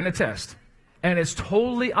 We're in a test. And it's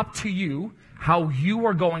totally up to you how you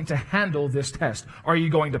are going to handle this test. Are you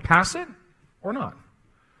going to pass it or not?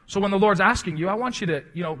 So when the Lord's asking you, I want you to,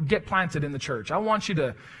 get planted in the church. I want you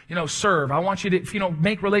to, serve. I want you to,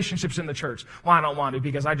 make relationships in the church. Well, I don't want to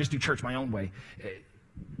because I just do church my own way.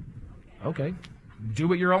 Okay.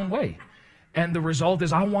 Do it your own way. And the result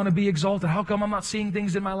is, I want to be exalted. How come I'm not seeing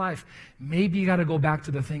things in my life? Maybe you got to go back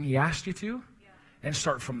to the thing he asked you to and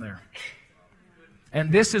start from there.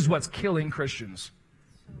 And this is what's killing Christians,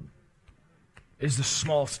 is the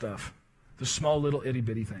small stuff. The small little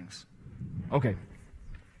itty-bitty things. Okay.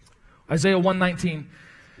 Isaiah 119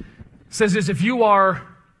 says this, if you are,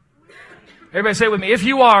 everybody say it with me, if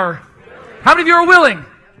you are, how many of you are willing?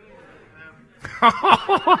 How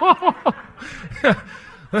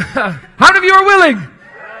many of you are willing?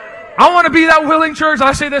 I want to be that willing church.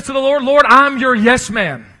 I say this to the Lord, Lord, I'm your yes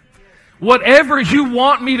man. Whatever you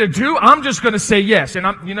want me to do, I'm just going to say yes. And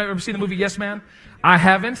ever seen the movie Yes Man? I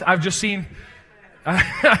haven't. I've just seen,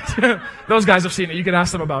 those guys have seen it. You can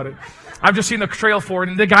ask them about it. I've just seen the trail for it,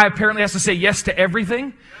 and the guy apparently has to say yes to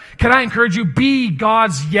everything. Can I encourage you, be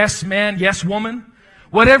God's yes man, yes woman?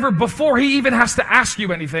 Whatever, before he even has to ask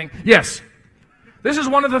you anything. Yes. This is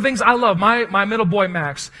one of the things I love. My middle boy,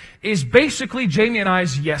 Max, is basically Jamie and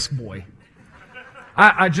I's yes boy.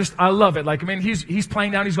 I love it. Like, I mean, he's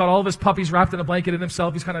playing down. He's got all of his puppies wrapped in a blanket in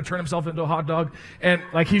himself. He's kind of turned himself into a hot dog. And,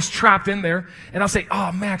 like, he's trapped in there. And I'll say,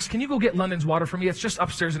 oh, Max, can you go get London's water for me? It's just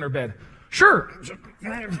upstairs in her bed. Sure.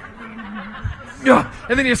 Yeah.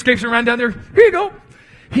 And then he escapes and ran down there. Here you go.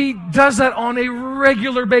 He does that on a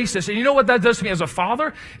regular basis. And you know what that does to me as a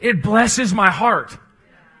father? It blesses my heart.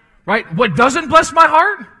 Right? What doesn't bless my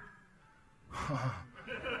heart?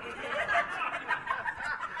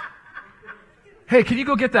 Hey, can you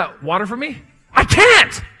go get that water for me? I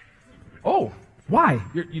can't! Oh, why?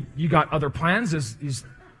 You got other plans? Is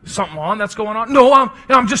something on that's going on? No,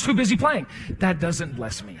 I'm just too busy playing. That doesn't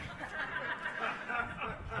bless me.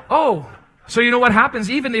 Oh, so you know what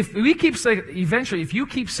happens? Even if we keep saying, eventually, if you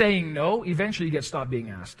keep saying no, eventually you get stopped being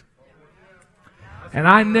asked. And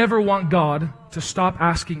I never want God to stop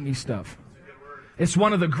asking me stuff. It's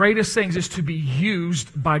one of the greatest things is to be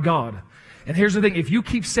used by God. And here's the thing, if you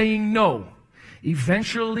keep saying no,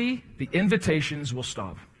 eventually the invitations will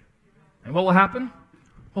stop. And what will happen?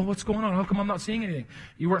 Well, what's going on? How come I'm not seeing anything?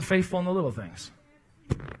 You weren't faithful in the little things.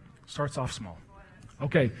 Starts off small.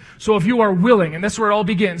 Okay, so if you are willing, and that's where it all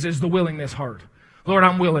begins, is the willingness heart. Lord,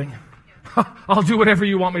 I'm willing. I'll do whatever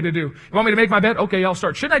you want me to do. You want me to make my bed? Okay, I'll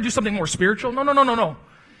start. Shouldn't I do something more spiritual? No.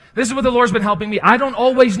 This is what the Lord's been helping me. I don't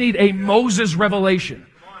always need a Moses revelation.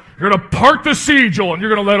 You're going to part the sea, Joel, and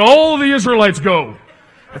you're going to let all of the Israelites go.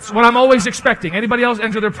 That's what I'm always expecting. Anybody else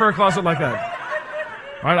enter their prayer closet like that?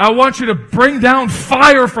 All right, I want you to bring down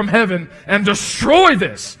fire from heaven and destroy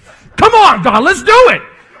this. Come on, God, let's do it.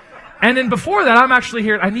 And then before that, I'm actually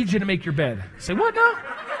here. I need you to make your bed. Say, what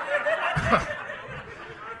now?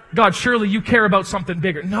 God, surely you care about something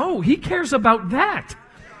bigger. No, he cares about that.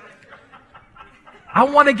 I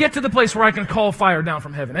want to get to the place where I can call fire down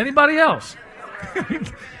from heaven. Anybody else?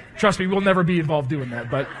 Trust me, we'll never be involved doing that,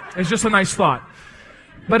 but it's just a nice thought.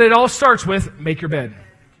 But it all starts with make your bed.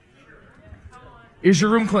 Is your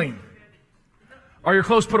room clean? Are your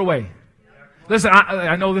clothes put away? Listen,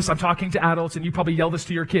 I know this, I'm talking to adults, and you probably yell this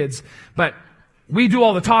to your kids, but we do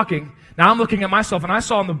all the talking. Now I'm looking at myself, and I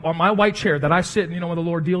saw on my white chair that I sit, and you know when the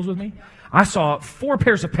Lord deals with me? I saw 4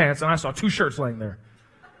 pairs of pants, and I saw 2 shirts laying there.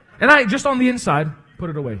 And I, just on the inside, put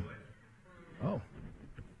it away. Oh.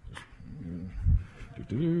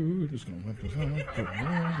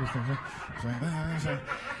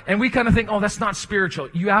 And we kind of think, oh, that's not spiritual.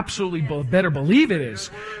 You absolutely better believe it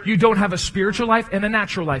is. You don't have a spiritual life and a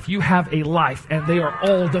natural life. You have a life, and they are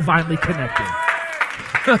all divinely connected.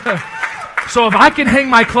 So if I can hang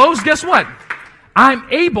my clothes, guess what? I'm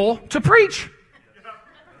able to preach.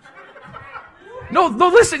 No,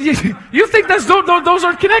 listen, you think those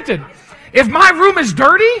aren't connected. If my room is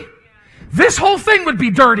dirty, this whole thing would be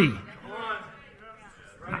dirty.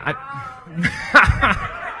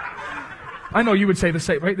 I know you would say the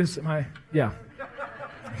same, right? Yeah.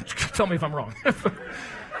 Tell me if I'm wrong.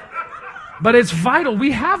 But it's vital.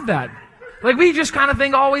 We have that. Like, we just kind of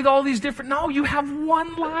think, oh, with all these different... No, you have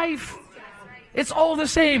one life. It's all the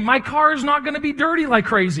same. My car is not going to be dirty like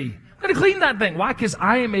crazy. I'm going to clean that thing. Why? Because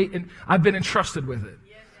I've been entrusted with it.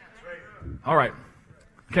 All right.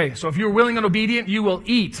 Okay, so if you're willing and obedient, you will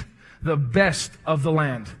eat the best of the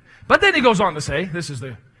land. But then he goes on to say, this is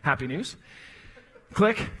the happy news.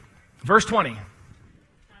 Click. Verse 20.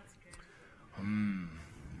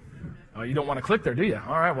 Oh, you don't want to click there, do you?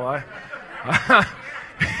 All right, well,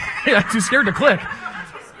 yeah, too scared to click.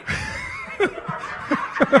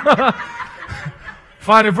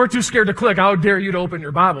 Fine, if we're too scared to click, how dare you to open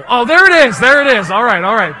your Bible. Oh, there it is. There it is. All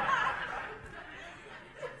right.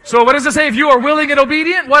 So what does it say? If you are willing and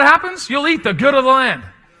obedient, what happens? You'll eat the good of the land.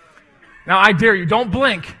 Now, I dare you, don't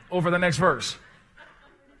blink over the next verse.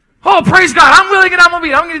 Oh, praise God, I'm willing and I'm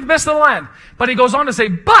obedient. I'm going to eat the best of the land. But he goes on to say,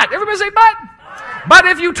 but. Everybody say, but. But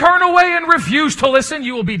if you turn away and refuse to listen,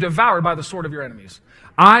 you will be devoured by the sword of your enemies.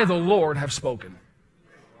 I, the Lord, have spoken.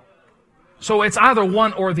 So it's either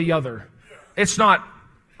one or the other. It's not,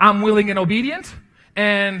 I'm willing and obedient,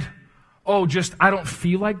 and, I don't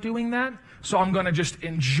feel like doing that, so I'm going to just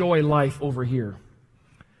enjoy life over here.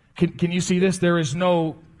 Can you see this? There is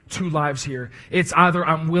no 2 lives here. It's either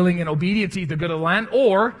I'm willing and obedient to eat the good of the land,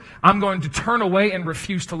 or I'm going to turn away and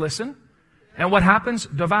refuse to listen. And what happens?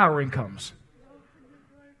 Devouring comes.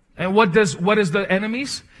 And what is the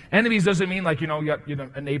enemies? Enemies doesn't mean like,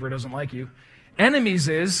 a neighbor doesn't like you. Enemies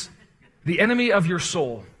is the enemy of your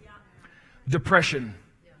soul. Depression,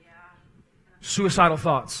 suicidal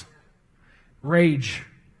thoughts, rage,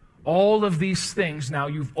 All of these things, now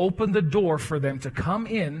you've opened the door for them to come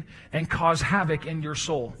in and cause havoc in your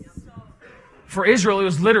soul. For Israel, it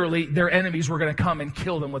was literally their enemies were going to come and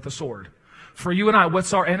kill them with the sword. For you and I,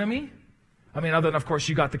 what's our enemy? I mean, other than, of course,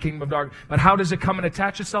 you got the kingdom of darkness. But how does it come and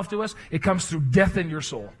attach itself to us? It comes through death in your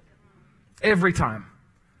soul. Every time.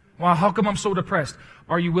 Well, how come I'm so depressed?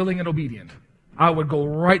 Are you willing and obedient? I would go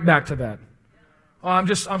right back to that. Oh,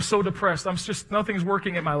 I'm so depressed. Nothing's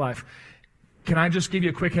working in my life. Can I just give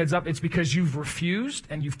you a quick heads up? It's because you've refused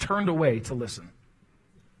and you've turned away to listen.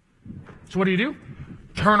 So what do?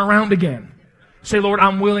 Turn around again. Say, Lord,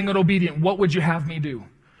 I'm willing and obedient. What would you have me do?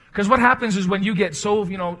 Because what happens is when you get so,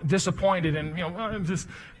 disappointed and, just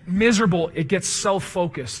miserable, it gets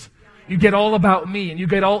self-focused. You get all about me and you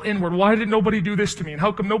get all inward. Why did nobody do this to me? And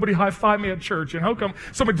how come nobody high-fived me at church? And how come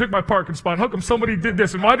somebody took my parking spot? And how come somebody did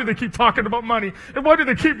this? And why do they keep talking about money? And why do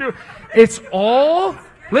they keep doing... It's all...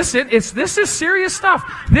 Listen, this is serious stuff.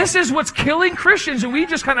 This is what's killing Christians. And we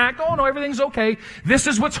just kind of act, oh no, everything's okay. This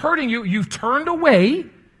is what's hurting you. You've turned away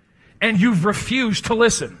and you've refused to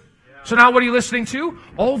listen. So now what are you listening to?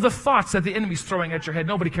 All the thoughts that the enemy's throwing at your head.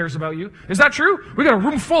 Nobody cares about you. Is that true? We got a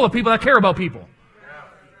room full of people that care about people.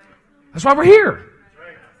 That's why we're here.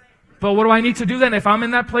 But what do I need to do then? If I'm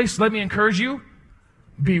in that place, let me encourage you.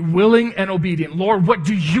 Be willing and obedient. Lord, what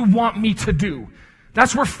do you want me to do?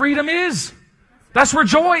 That's where freedom is. That's where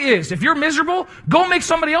joy is. If you're miserable, go make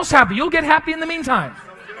somebody else happy. You'll get happy in the meantime.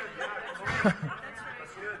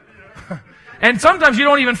 And sometimes you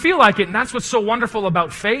don't even feel like it. And that's what's so wonderful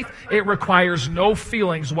about faith. It requires no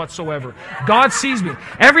feelings whatsoever. God sees me.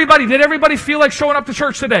 Did everybody feel like showing up to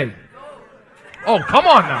church today? Oh, come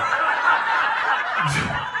on now.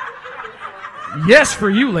 Yes, for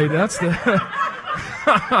you, lady. That's the...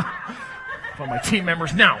 For my team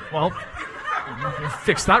members now. Well, I'll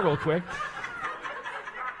fix that real quick.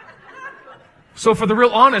 So for the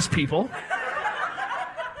real honest people...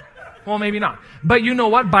 Well, maybe not. But you know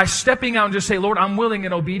what? By stepping out and just say, Lord, I'm willing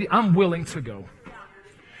and obedient, I'm willing to go.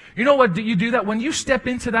 You know what? You do that? When you step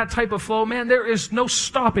into that type of flow, man, there is no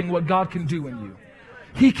stopping what God can do in you.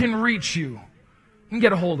 He can reach you. He can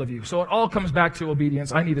get a hold of you. So it all comes back to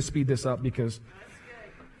obedience. I need to speed this up because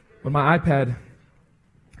when my iPad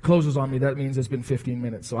closes on me, that means it's been 15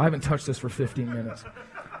 minutes. So I haven't touched this for 15 minutes.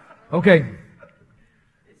 Okay.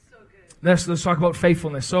 Let's talk about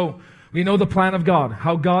faithfulness. So we know the plan of God,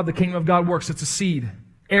 how God, the kingdom of God works. It's a seed.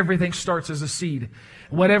 Everything starts as a seed.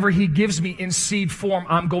 Whatever He gives me in seed form,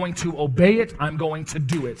 I'm going to obey it. I'm going to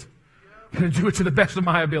do it. I'm going to do it to the best of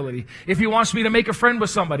my ability. If He wants me to make a friend with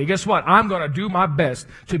somebody, guess what? I'm going to do my best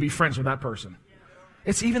to be friends with that person.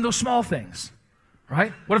 It's even those small things,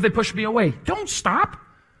 right? What if they push me away? Don't stop.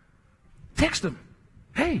 Text them.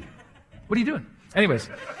 Hey, what are you doing? Anyways,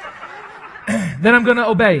 then I'm going to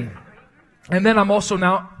obey. And then I'm also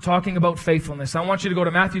now talking about faithfulness. I want you to go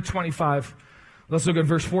to Matthew 25. Let's look at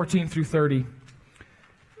verse 14 through 30.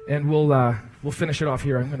 And we'll finish it off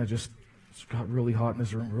here. It's got really hot in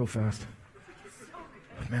this room real fast.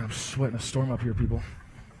 Man, I'm sweating a storm up here, people.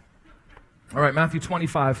 All right, Matthew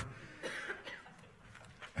 25.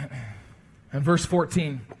 And verse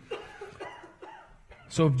 14.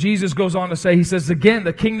 So Jesus goes on to say, He says, again,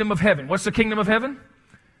 the kingdom of heaven. What's the kingdom of heaven?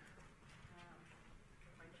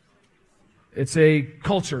 It's a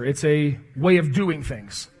culture. It's a way of doing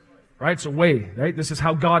things. Right? It's a way. Right? This is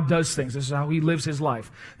how God does things. This is how He lives His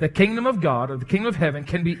life. The kingdom of God, or the kingdom of heaven,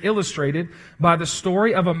 can be illustrated by the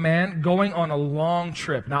story of a man going on a long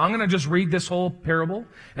trip. Now, I'm going to just read this whole parable,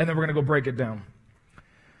 and then we're going to go break it down.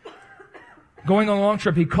 Going on a long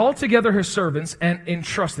trip, he called together his servants and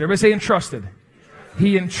entrusted. Everybody say entrusted.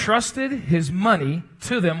 He entrusted his money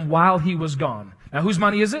to them while he was gone. Now, whose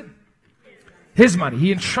money is it? His money.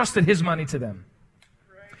 He entrusted his money to them.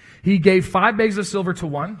 He gave 5 bags of silver to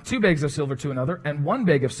one, 2 bags of silver to another, and 1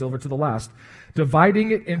 bag of silver to the last,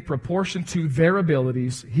 dividing it in proportion to their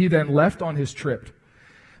abilities. He then left on his trip.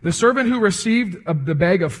 The servant who received the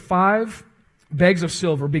bag of 5 bags of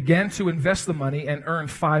silver began to invest the money and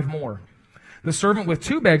earned 5 more. The servant with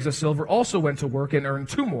 2 bags of silver also went to work and earned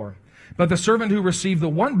 2 more. But the servant who received the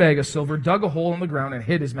 1 bag of silver dug a hole in the ground and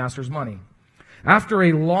hid his master's money. After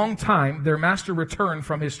a long time, their master returned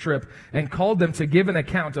from his trip and called them to give an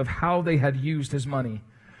account of how they had used his money.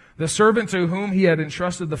 The servant to whom he had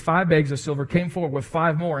entrusted the 5 bags of silver came forward with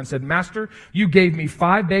 5 more and said, Master, you gave me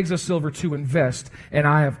 5 bags of silver to invest, and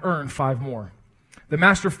I have earned 5 more. The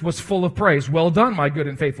master was full of praise. Well done, my good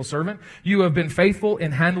and faithful servant. You have been faithful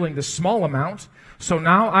in handling the small amount, so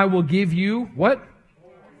now I will give you, what?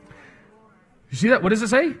 You see that? What does it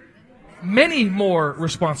say? Many more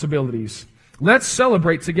responsibilities. Let's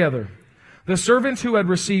celebrate together. The servant who had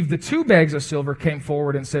received the 2 bags of silver came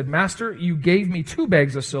forward and said, Master, you gave me 2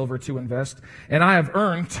 bags of silver to invest, and I have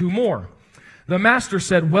earned 2 more. The master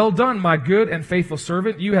said, Well done, my good and faithful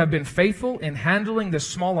servant. You have been faithful in handling this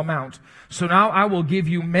small amount, so now I will give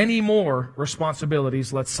you many more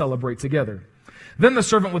responsibilities. Let's celebrate together. Then the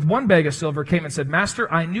servant with 1 bag of silver came and said,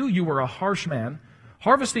 Master, I knew you were a harsh man,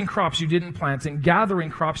 harvesting crops you didn't plant and gathering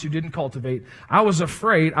crops you didn't cultivate. I was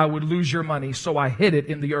afraid I would lose your money, so I hid it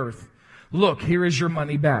in the earth. Look, here is your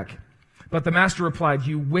money back. But the master replied,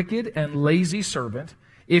 You wicked and lazy servant.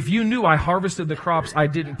 If you knew I harvested the crops I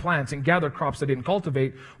didn't plant and gathered crops I didn't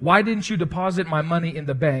cultivate, why didn't you deposit my money in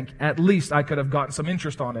the bank? At least I could have gotten some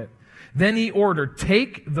interest on it. Then he ordered,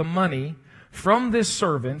 Take the money from this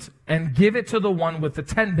servant and give it to the one with the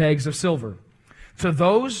 10 bags of silver. To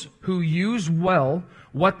those who use well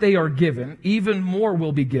what they are given, even more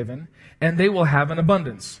will be given, and they will have an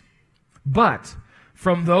abundance. But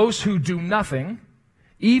from those who do nothing,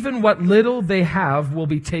 even what little they have will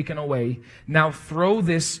be taken away. Now throw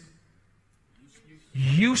this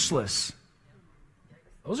useless,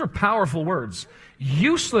 those are powerful words,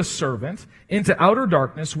 useless servant into outer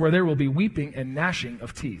darkness where there will be weeping and gnashing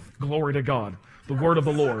of teeth. Glory to God. The word of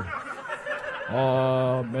the Lord.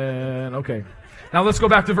 Oh, man. Okay. Now let's go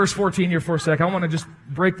back to verse 14 here for a sec. I want to just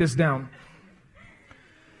break this down.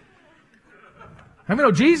 I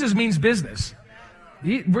mean, Jesus means business.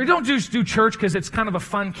 We don't just do church because it's kind of a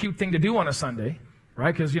fun, cute thing to do on a Sunday,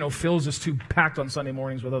 right? Because, Phil's just too packed on Sunday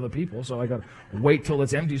mornings with other people, so I got to wait till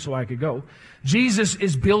it's empty so I could go. Jesus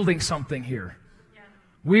is building something here. Yeah.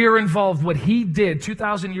 We are involved. What he did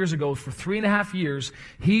 2,000 years ago, for 3.5 years,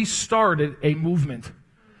 he started a movement,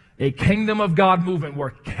 a kingdom of God movement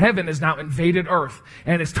where heaven has now invaded earth,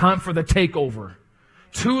 and it's time for the takeover.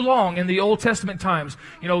 Too long in the Old Testament times,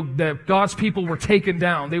 God's people were taken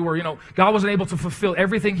down. They were, God wasn't able to fulfill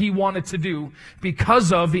everything he wanted to do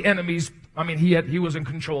because of the enemies. I mean, he was in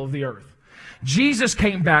control of the earth. Jesus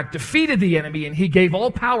came back, defeated the enemy, and he gave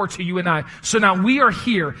all power to you and I. So now we are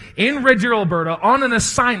here in Red Deer, Alberta, on an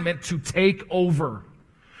assignment to take over.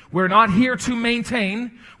 We're not here to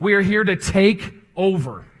maintain. We are here to take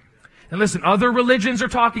over. And listen, other religions are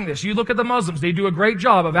talking this. You look at the Muslims, they do a great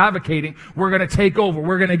job of advocating, we're going to take over,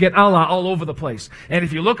 we're going to get Allah all over the place. And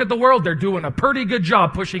if you look at the world, they're doing a pretty good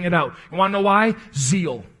job pushing it out. You want to know why?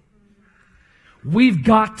 Zeal. We've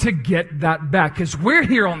got to get that back, because we're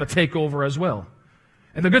here on the takeover as well.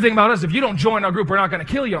 And the good thing about us, if you don't join our group, we're not going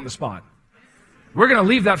to kill you on the spot. We're going to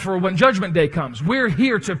leave that for when Judgment Day comes. We're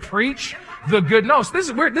here to preach the good news. This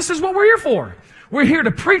is what we're here for. We're here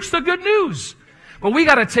to preach the good news. But we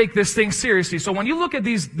got to take this thing seriously. So when you look at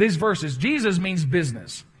these verses, Jesus means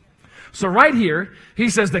business. So right here,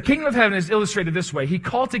 he says the kingdom of heaven is illustrated this way. He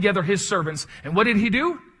called together his servants, and what did he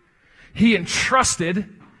do? He entrusted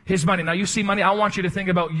his money. Now you see money, I want you to think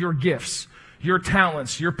about your gifts, your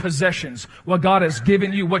talents, your possessions, what God has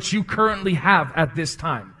given you, what you currently have at this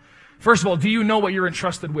time. First of all, do you know what you're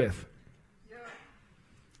entrusted with?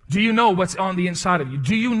 Do you know what's on the inside of you?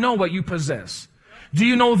 Do you know what you possess? Do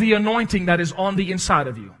you know the anointing that is on the inside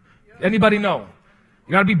of you? Anybody know?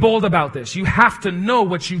 You got to be bold about this. You have to know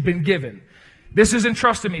what you've been given. This is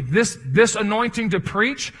entrusted me. This anointing to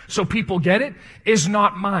preach so people get it is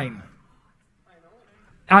not mine.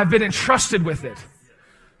 I've been entrusted with it.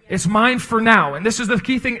 It's mine for now. And this is the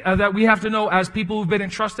key thing that we have to know as people who've been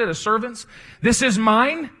entrusted, as servants. This is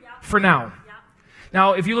mine for now.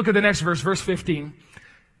 Now, if you look at the next verse, verse 15,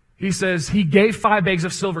 he says, he gave 5 bags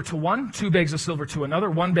of silver to one, 2 bags of silver to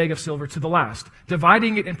another, 1 bag of silver to the last,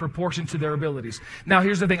 dividing it in proportion to their abilities. Now,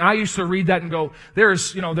 here's the thing. I used to read that and go,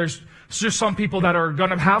 there's just some people that are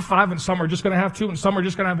going to have 5 and some are just going to have 2 and some are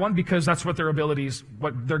just going to have 1 because that's what their abilities,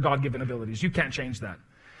 what their God-given abilities. You can't change that.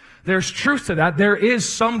 There's truth to that. There is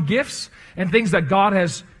some gifts and things that God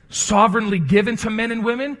has sovereignly given to men and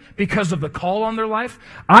women because of the call on their life.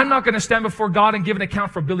 I'm not going to stand before God and give an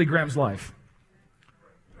account for Billy Graham's life.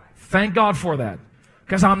 Thank God for that,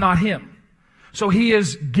 because I'm not him. So he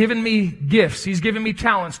has given me gifts. He's given me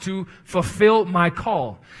talents to fulfill my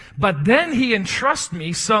call. But then he entrusts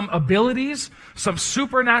me some abilities, some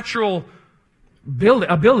supernatural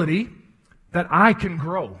ability that I can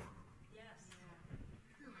grow.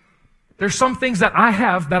 There's some things that I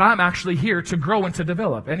have that I'm actually here to grow and to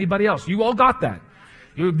develop. Anybody else? You all got that.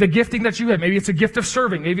 The gifting that you have, maybe it's a gift of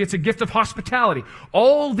serving, maybe it's a gift of hospitality.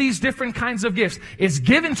 All these different kinds of gifts is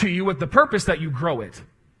given to you with the purpose that you grow it.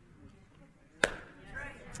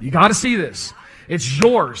 You got to see this. It's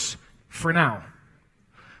yours for now.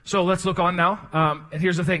 So let's look on now. And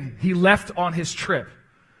here's the thing. He left on his trip.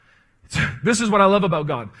 This is what I love about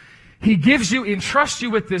God. He gives you, entrusts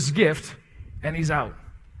you with this gift, and he's out.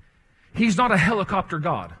 He's not a helicopter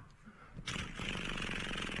God.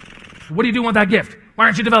 What are you doing with that gift? Why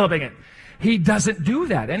aren't you developing it? He doesn't do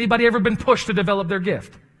that. Anybody ever been pushed to develop their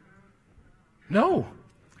gift? No.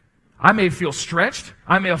 I may feel stretched.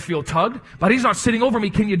 I may feel tugged, but he's not sitting over me.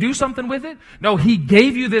 Can you do something with it? No, he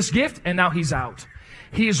gave you this gift and now he's out.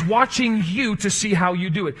 He is watching you to see how you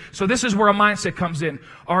do it. So this is where a mindset comes in.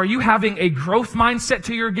 Are you having a growth mindset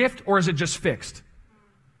to your gift, or is it just fixed?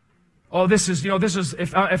 Oh, if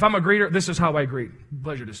I'm a greeter, this is how I greet.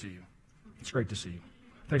 Pleasure to see you. It's great to see you.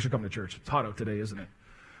 Thanks for coming to church. It's hot out today, isn't it?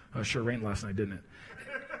 Sure rained last night, didn't it?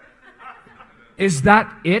 Is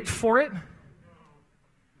that it for it?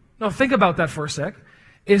 No, think about that for a sec.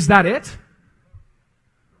 Is that it?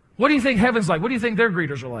 What do you think heaven's like? What do you think their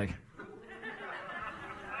greeters are like?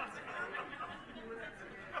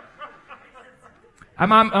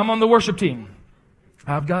 I'm on the worship team.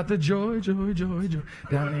 I've got the joy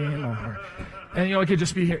down in my heart. And it could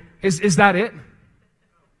just be here. Is that it?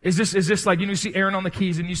 Is this like, you see Aaron on the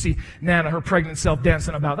keys and you see Nana, her pregnant self,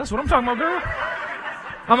 dancing about? That's what I'm talking about, girl.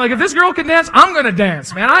 I'm like, if this girl can dance, I'm going to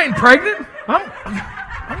dance, man. I ain't pregnant.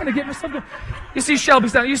 I'm going to get myself going. You see Shelby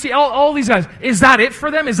standing. You see all these guys. Is that it for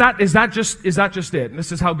them? Is that just it? And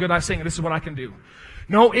this is how good I sing and this is what I can do.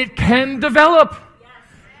 No, it can develop.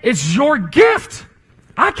 It's your gift.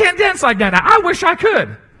 I can't dance like that. I wish I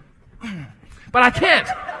could. But I can't.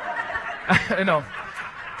 I know.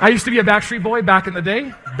 I used to be a Backstreet Boy back in the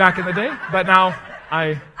day, but now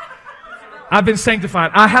I've been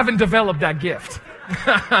sanctified. I haven't developed that gift.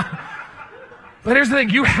 But here's the thing,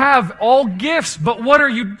 you have all gifts, but what are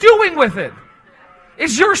you doing with it?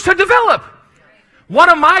 It's yours to develop. One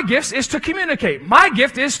of my gifts is to communicate. My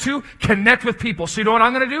gift is to connect with people. So you know what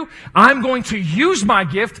I'm going to do? I'm going to use my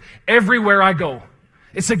gift everywhere I go.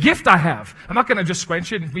 It's a gift I have. I'm not going to just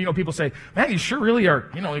squench it. And, people say, man, you sure really are,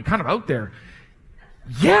 you're kind of out there.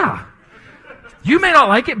 Yeah. You may not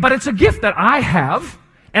like it, but it's a gift that I have,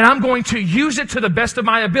 and I'm going to use it to the best of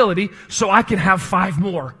my ability so I can have 5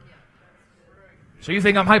 more. So you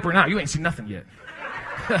think I'm hyper now? You ain't seen nothing yet.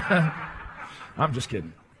 I'm just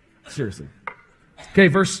kidding. Seriously. Okay,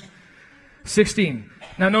 verse 16.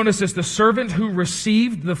 Now notice this. The servant who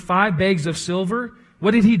received the 5 bags of silver,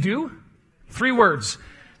 what did he do? 3 words.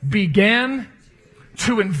 Began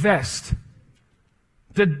to invest.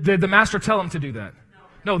 Did the master tell him to do that?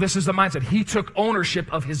 No, this is the mindset. He took ownership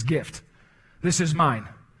of his gift. This is mine.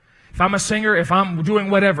 If I'm a singer, if I'm doing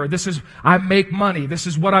whatever, I make money. This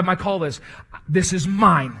is what my call is. This is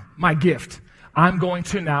mine, my gift. I'm going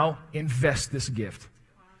to now invest this gift.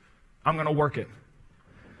 I'm going to work it.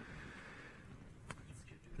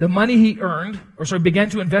 The money he earned, began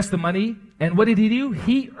to invest the money, and what did he do?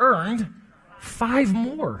 He earned 5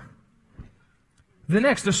 more.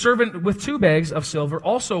 The servant with 2 bags of silver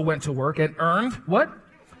also went to work and earned, what?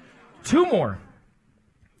 2 more.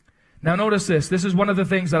 Now notice this. This is one of the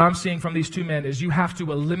things that I'm seeing from these 2 men is you have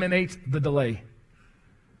to eliminate the delay.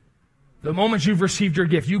 The moment you've received your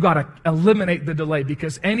gift, you got to eliminate the delay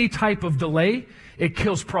because any type of delay, it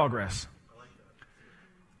kills progress.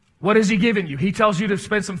 What has he given you? He tells you to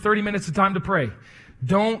spend some 30 minutes of time to pray.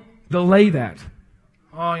 Don't delay that.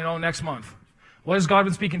 Oh, next month. What has God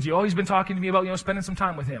been speaking to you? Oh, he's been talking to me about, spending some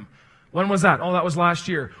time with him. When was that? Oh, that was last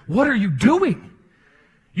year. What are you doing?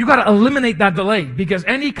 You got to eliminate that delay because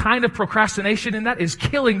any kind of procrastination in that is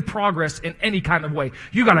killing progress in any kind of way.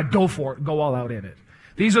 You got to go for it, go all out in it.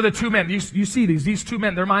 These are the 2 men. You see these 2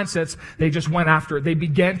 men, their mindsets, they just went after it. They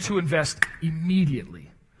began to invest immediately.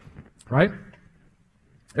 Right?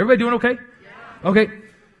 Everybody doing okay? Yeah. Okay.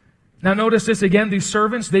 Now notice this again. These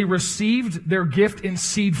servants, they received their gift in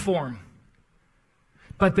seed form.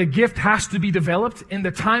 But the gift has to be developed in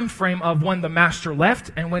the time frame of when the master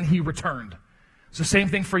left and when he returned. It's the same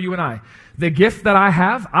thing for you and I. The gift that I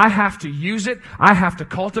have to use it. I have to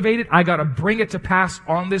cultivate it. I got to bring it to pass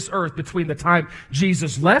on this earth between the time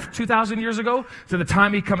Jesus left 2,000 years ago to the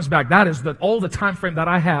time he comes back. That is all the time frame that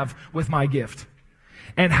I have with my gift.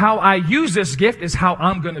 And how I use this gift is how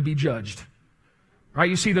I'm going to be judged. Right?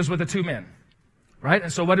 You see this with the 2 men. Right?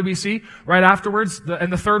 And so what did we see? Right afterwards,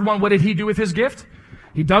 and the third one, what did he do with his gift?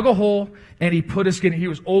 He dug a hole and he put his skin. He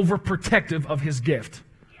was overprotective of his gift.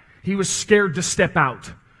 He was scared to step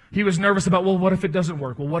out. He was nervous about, what if it doesn't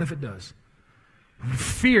work? Well, what if it does?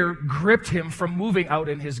 Fear gripped him from moving out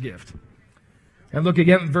in his gift. And look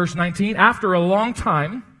again, verse 19. After a long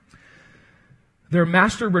time, their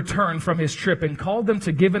master returned from his trip and called them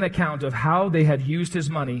to give an account of how they had used his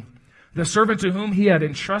money. The servant to whom he had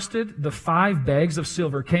entrusted the 5 bags of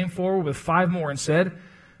silver came forward with 5 more and said,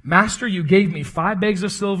 Master, you gave me 5 bags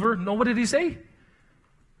of silver. No, what did he say?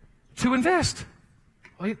 To invest.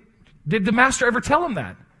 Did the master ever tell him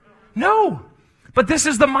that? No. But this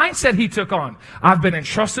is the mindset he took on. I've been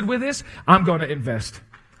entrusted with this. I'm going to invest.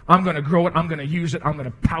 I'm going to grow it. I'm going to use it. I'm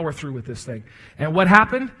going to power through with this thing. And what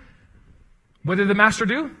happened? What did the master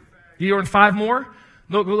do? He earned 5 more.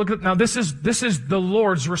 Look. Now this is the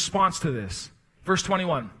Lord's response to this. Verse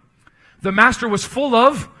 21. The master was full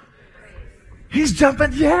of. He's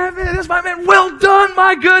jumping. Yeah, man, that's my man. Well done,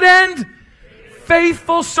 my good and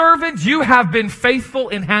faithful servant. You have been faithful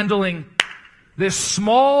in handling this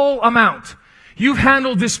small amount. You've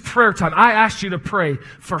handled this prayer time. I asked you to pray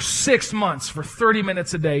for 6 months, for 30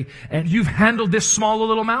 minutes a day, and you've handled this small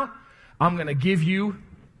little amount. I'm going to give you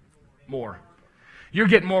more. You're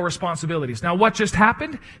getting more responsibilities. Now, what just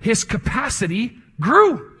happened? His capacity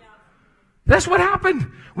grew. That's what happened.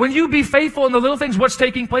 When you be faithful in the little things, what's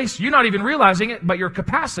taking place? You're not even realizing it, but your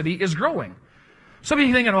capacity is growing. Some of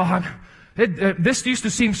you thinking, this used to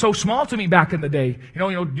seem so small to me back in the day.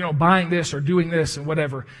 You know, buying this or doing this and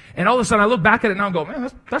whatever. And all of a sudden I look back at it now and go, man,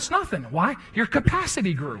 that's nothing. Why? Your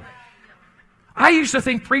capacity grew. I used to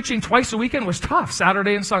think preaching twice a weekend was tough,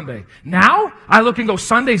 Saturday and Sunday. Now I look and go,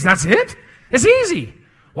 Sundays, that's it? It's easy.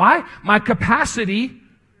 Why? My capacity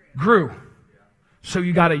grew. So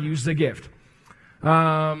you got to use the gift.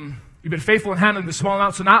 You've been faithful in handling the small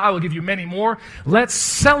amount, so now I will give you many more. Let's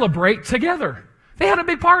celebrate together. They had a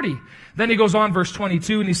big party. Then he goes on, verse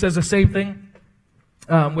 22, and he says the same thing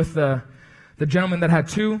with the gentleman that had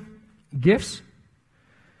 2 gifts.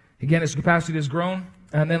 Again, his capacity has grown.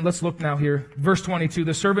 And then let's look now here. Verse 22,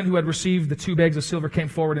 the servant who had received the 2 bags of silver came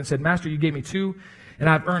forward and said, Master, you gave me 2, and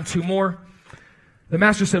I've earned 2 more. The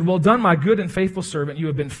master said, well done, my good and faithful servant. You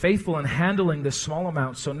have been faithful in handling this small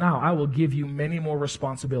amount, so now I will give you many more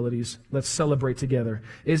responsibilities. Let's celebrate together.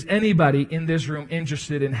 Is anybody in this room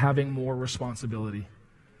interested in having more responsibility?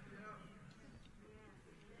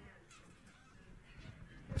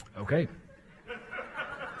 Okay.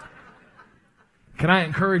 Can I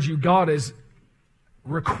encourage you? God is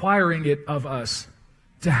requiring it of us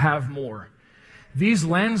to have more. These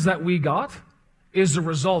lands that we got is the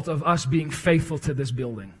result of us being faithful to this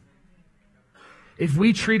building. If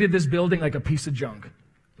we treated this building like a piece of junk,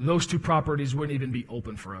 those 2 properties wouldn't even be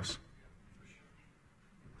open for us.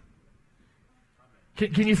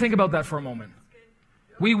 Can you think about that for a moment?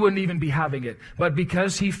 We wouldn't even be having it. But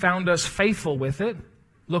because he found us faithful with it,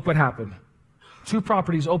 look what happened. 2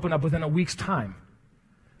 properties open up within a week's time.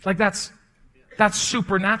 Like that's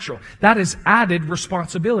supernatural. That is added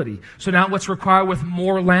responsibility. So now what's required with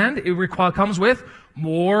more land? It comes with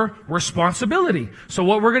more responsibility. So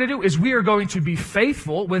what we're going to do is we are going to be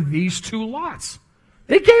faithful with these 2 lots.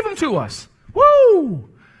 They gave them to us. Woo!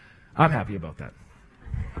 I'm happy about that.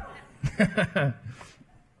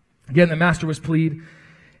 Again, the master was pleased.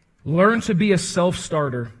 Learn to be a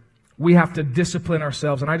self-starter. We have to discipline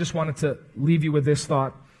ourselves. And I just wanted to leave you with this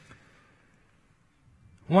thought.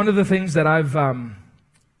 One of the things that I'm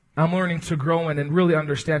learning to grow in and really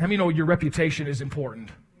understand, your reputation is important.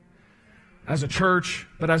 As a church,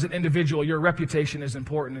 but as an individual, your reputation is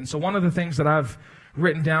important. And so one of the things that I've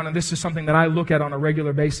written down, and this is something that I look at on a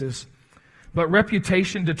regular basis, but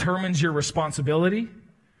reputation determines your responsibility,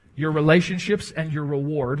 your relationships, and your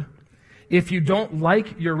reward. If you don't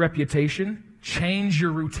like your reputation, change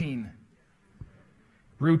your routine.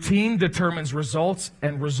 Routine determines results,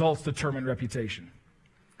 and results determine reputation.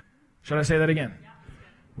 Should I say that again?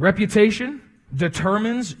 Reputation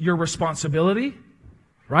determines your responsibility,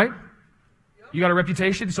 right? You got a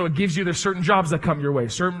reputation, so it gives you, there's certain jobs that come your way,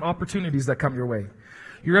 certain opportunities that come your way.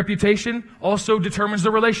 Your reputation also determines the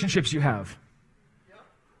relationships you have.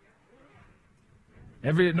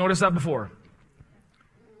 Notice that before?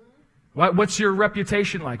 What's your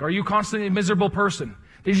reputation like? Are you constantly a miserable person?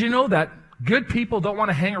 Did you know that good people don't want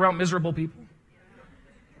to hang around miserable people?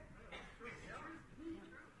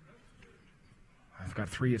 I've got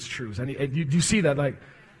 3 it's trues. Do you see that? Like,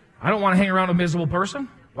 I don't want to hang around a miserable person.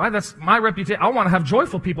 Why? That's my reputation. I want to have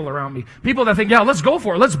joyful people around me. People that think, yeah, let's go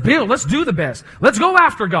for it. Let's build. Let's do the best. Let's go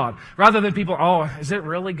after God. Rather than people, is it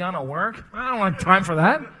really going to work? I don't have time for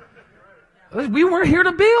that. We were here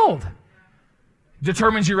to build.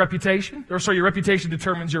 Determines your reputation. Your reputation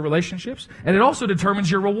determines your relationships. And it also determines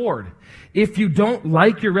your reward. If you don't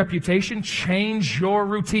like your reputation, change your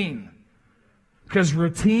routine. Because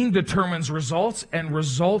routine determines results, and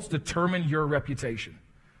results determine your reputation.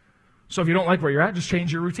 So if you don't like where you're at, just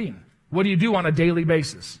change your routine. What do you do on a daily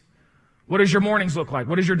basis? What does your mornings look like?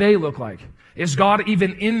 What does your day look like? Is God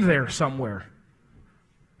even in there somewhere?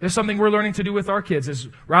 There's something we're learning to do with our kids is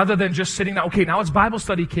rather than just sitting down, okay, now it's Bible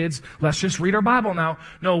study, kids. Let's just read our Bible now.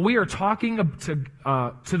 No, we are talking to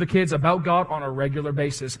the kids about God on a regular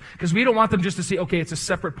basis because we don't want them just to see, okay, it's a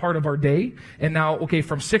separate part of our day. And now, okay,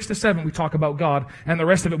 from 6 to 7, we talk about God and the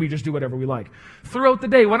rest of it, we just do whatever we like. Throughout the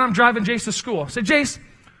day, when I'm driving Jace to school, I say, Jace,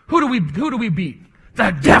 who do we beat?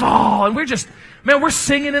 The devil. And we're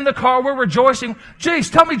singing in the car, we're rejoicing. Jace,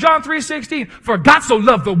 tell me John 3:16. For God so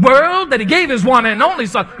loved the world that he gave his one and only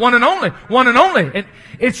son. One and only. And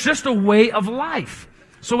it's just a way of life.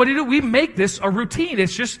 So what do? We make this a routine.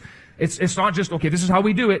 It's not just, okay, this is how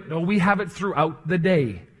we do it. No, we have it throughout the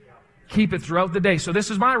day. Keep it throughout the day. So this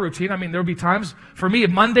is my routine. I mean, there'll be times for me,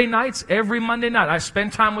 Monday nights, every Monday night, I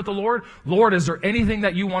spend time with the Lord. Lord, is there anything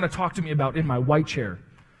that you want to talk to me about in my white chair?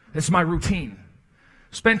 It's my routine.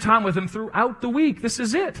 Spend time with him throughout the week. This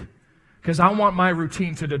is it. Because I want my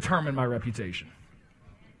routine to determine my reputation.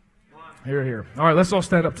 Here. All right, let's all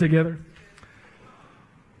stand up together.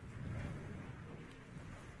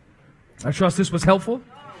 I trust this was helpful.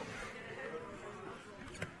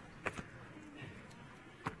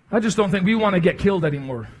 I just don't think we want to get killed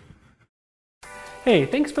anymore. Hey,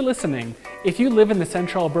 thanks for listening. If you live in the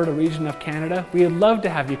Central Alberta region of Canada, we would love to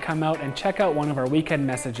have you come out and check out one of our weekend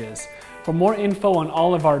messages. For more info on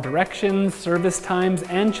all of our directions, service times,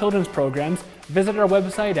 and children's programs, visit our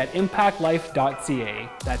website at impactlife.ca.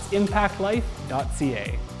 That's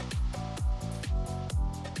impactlife.ca.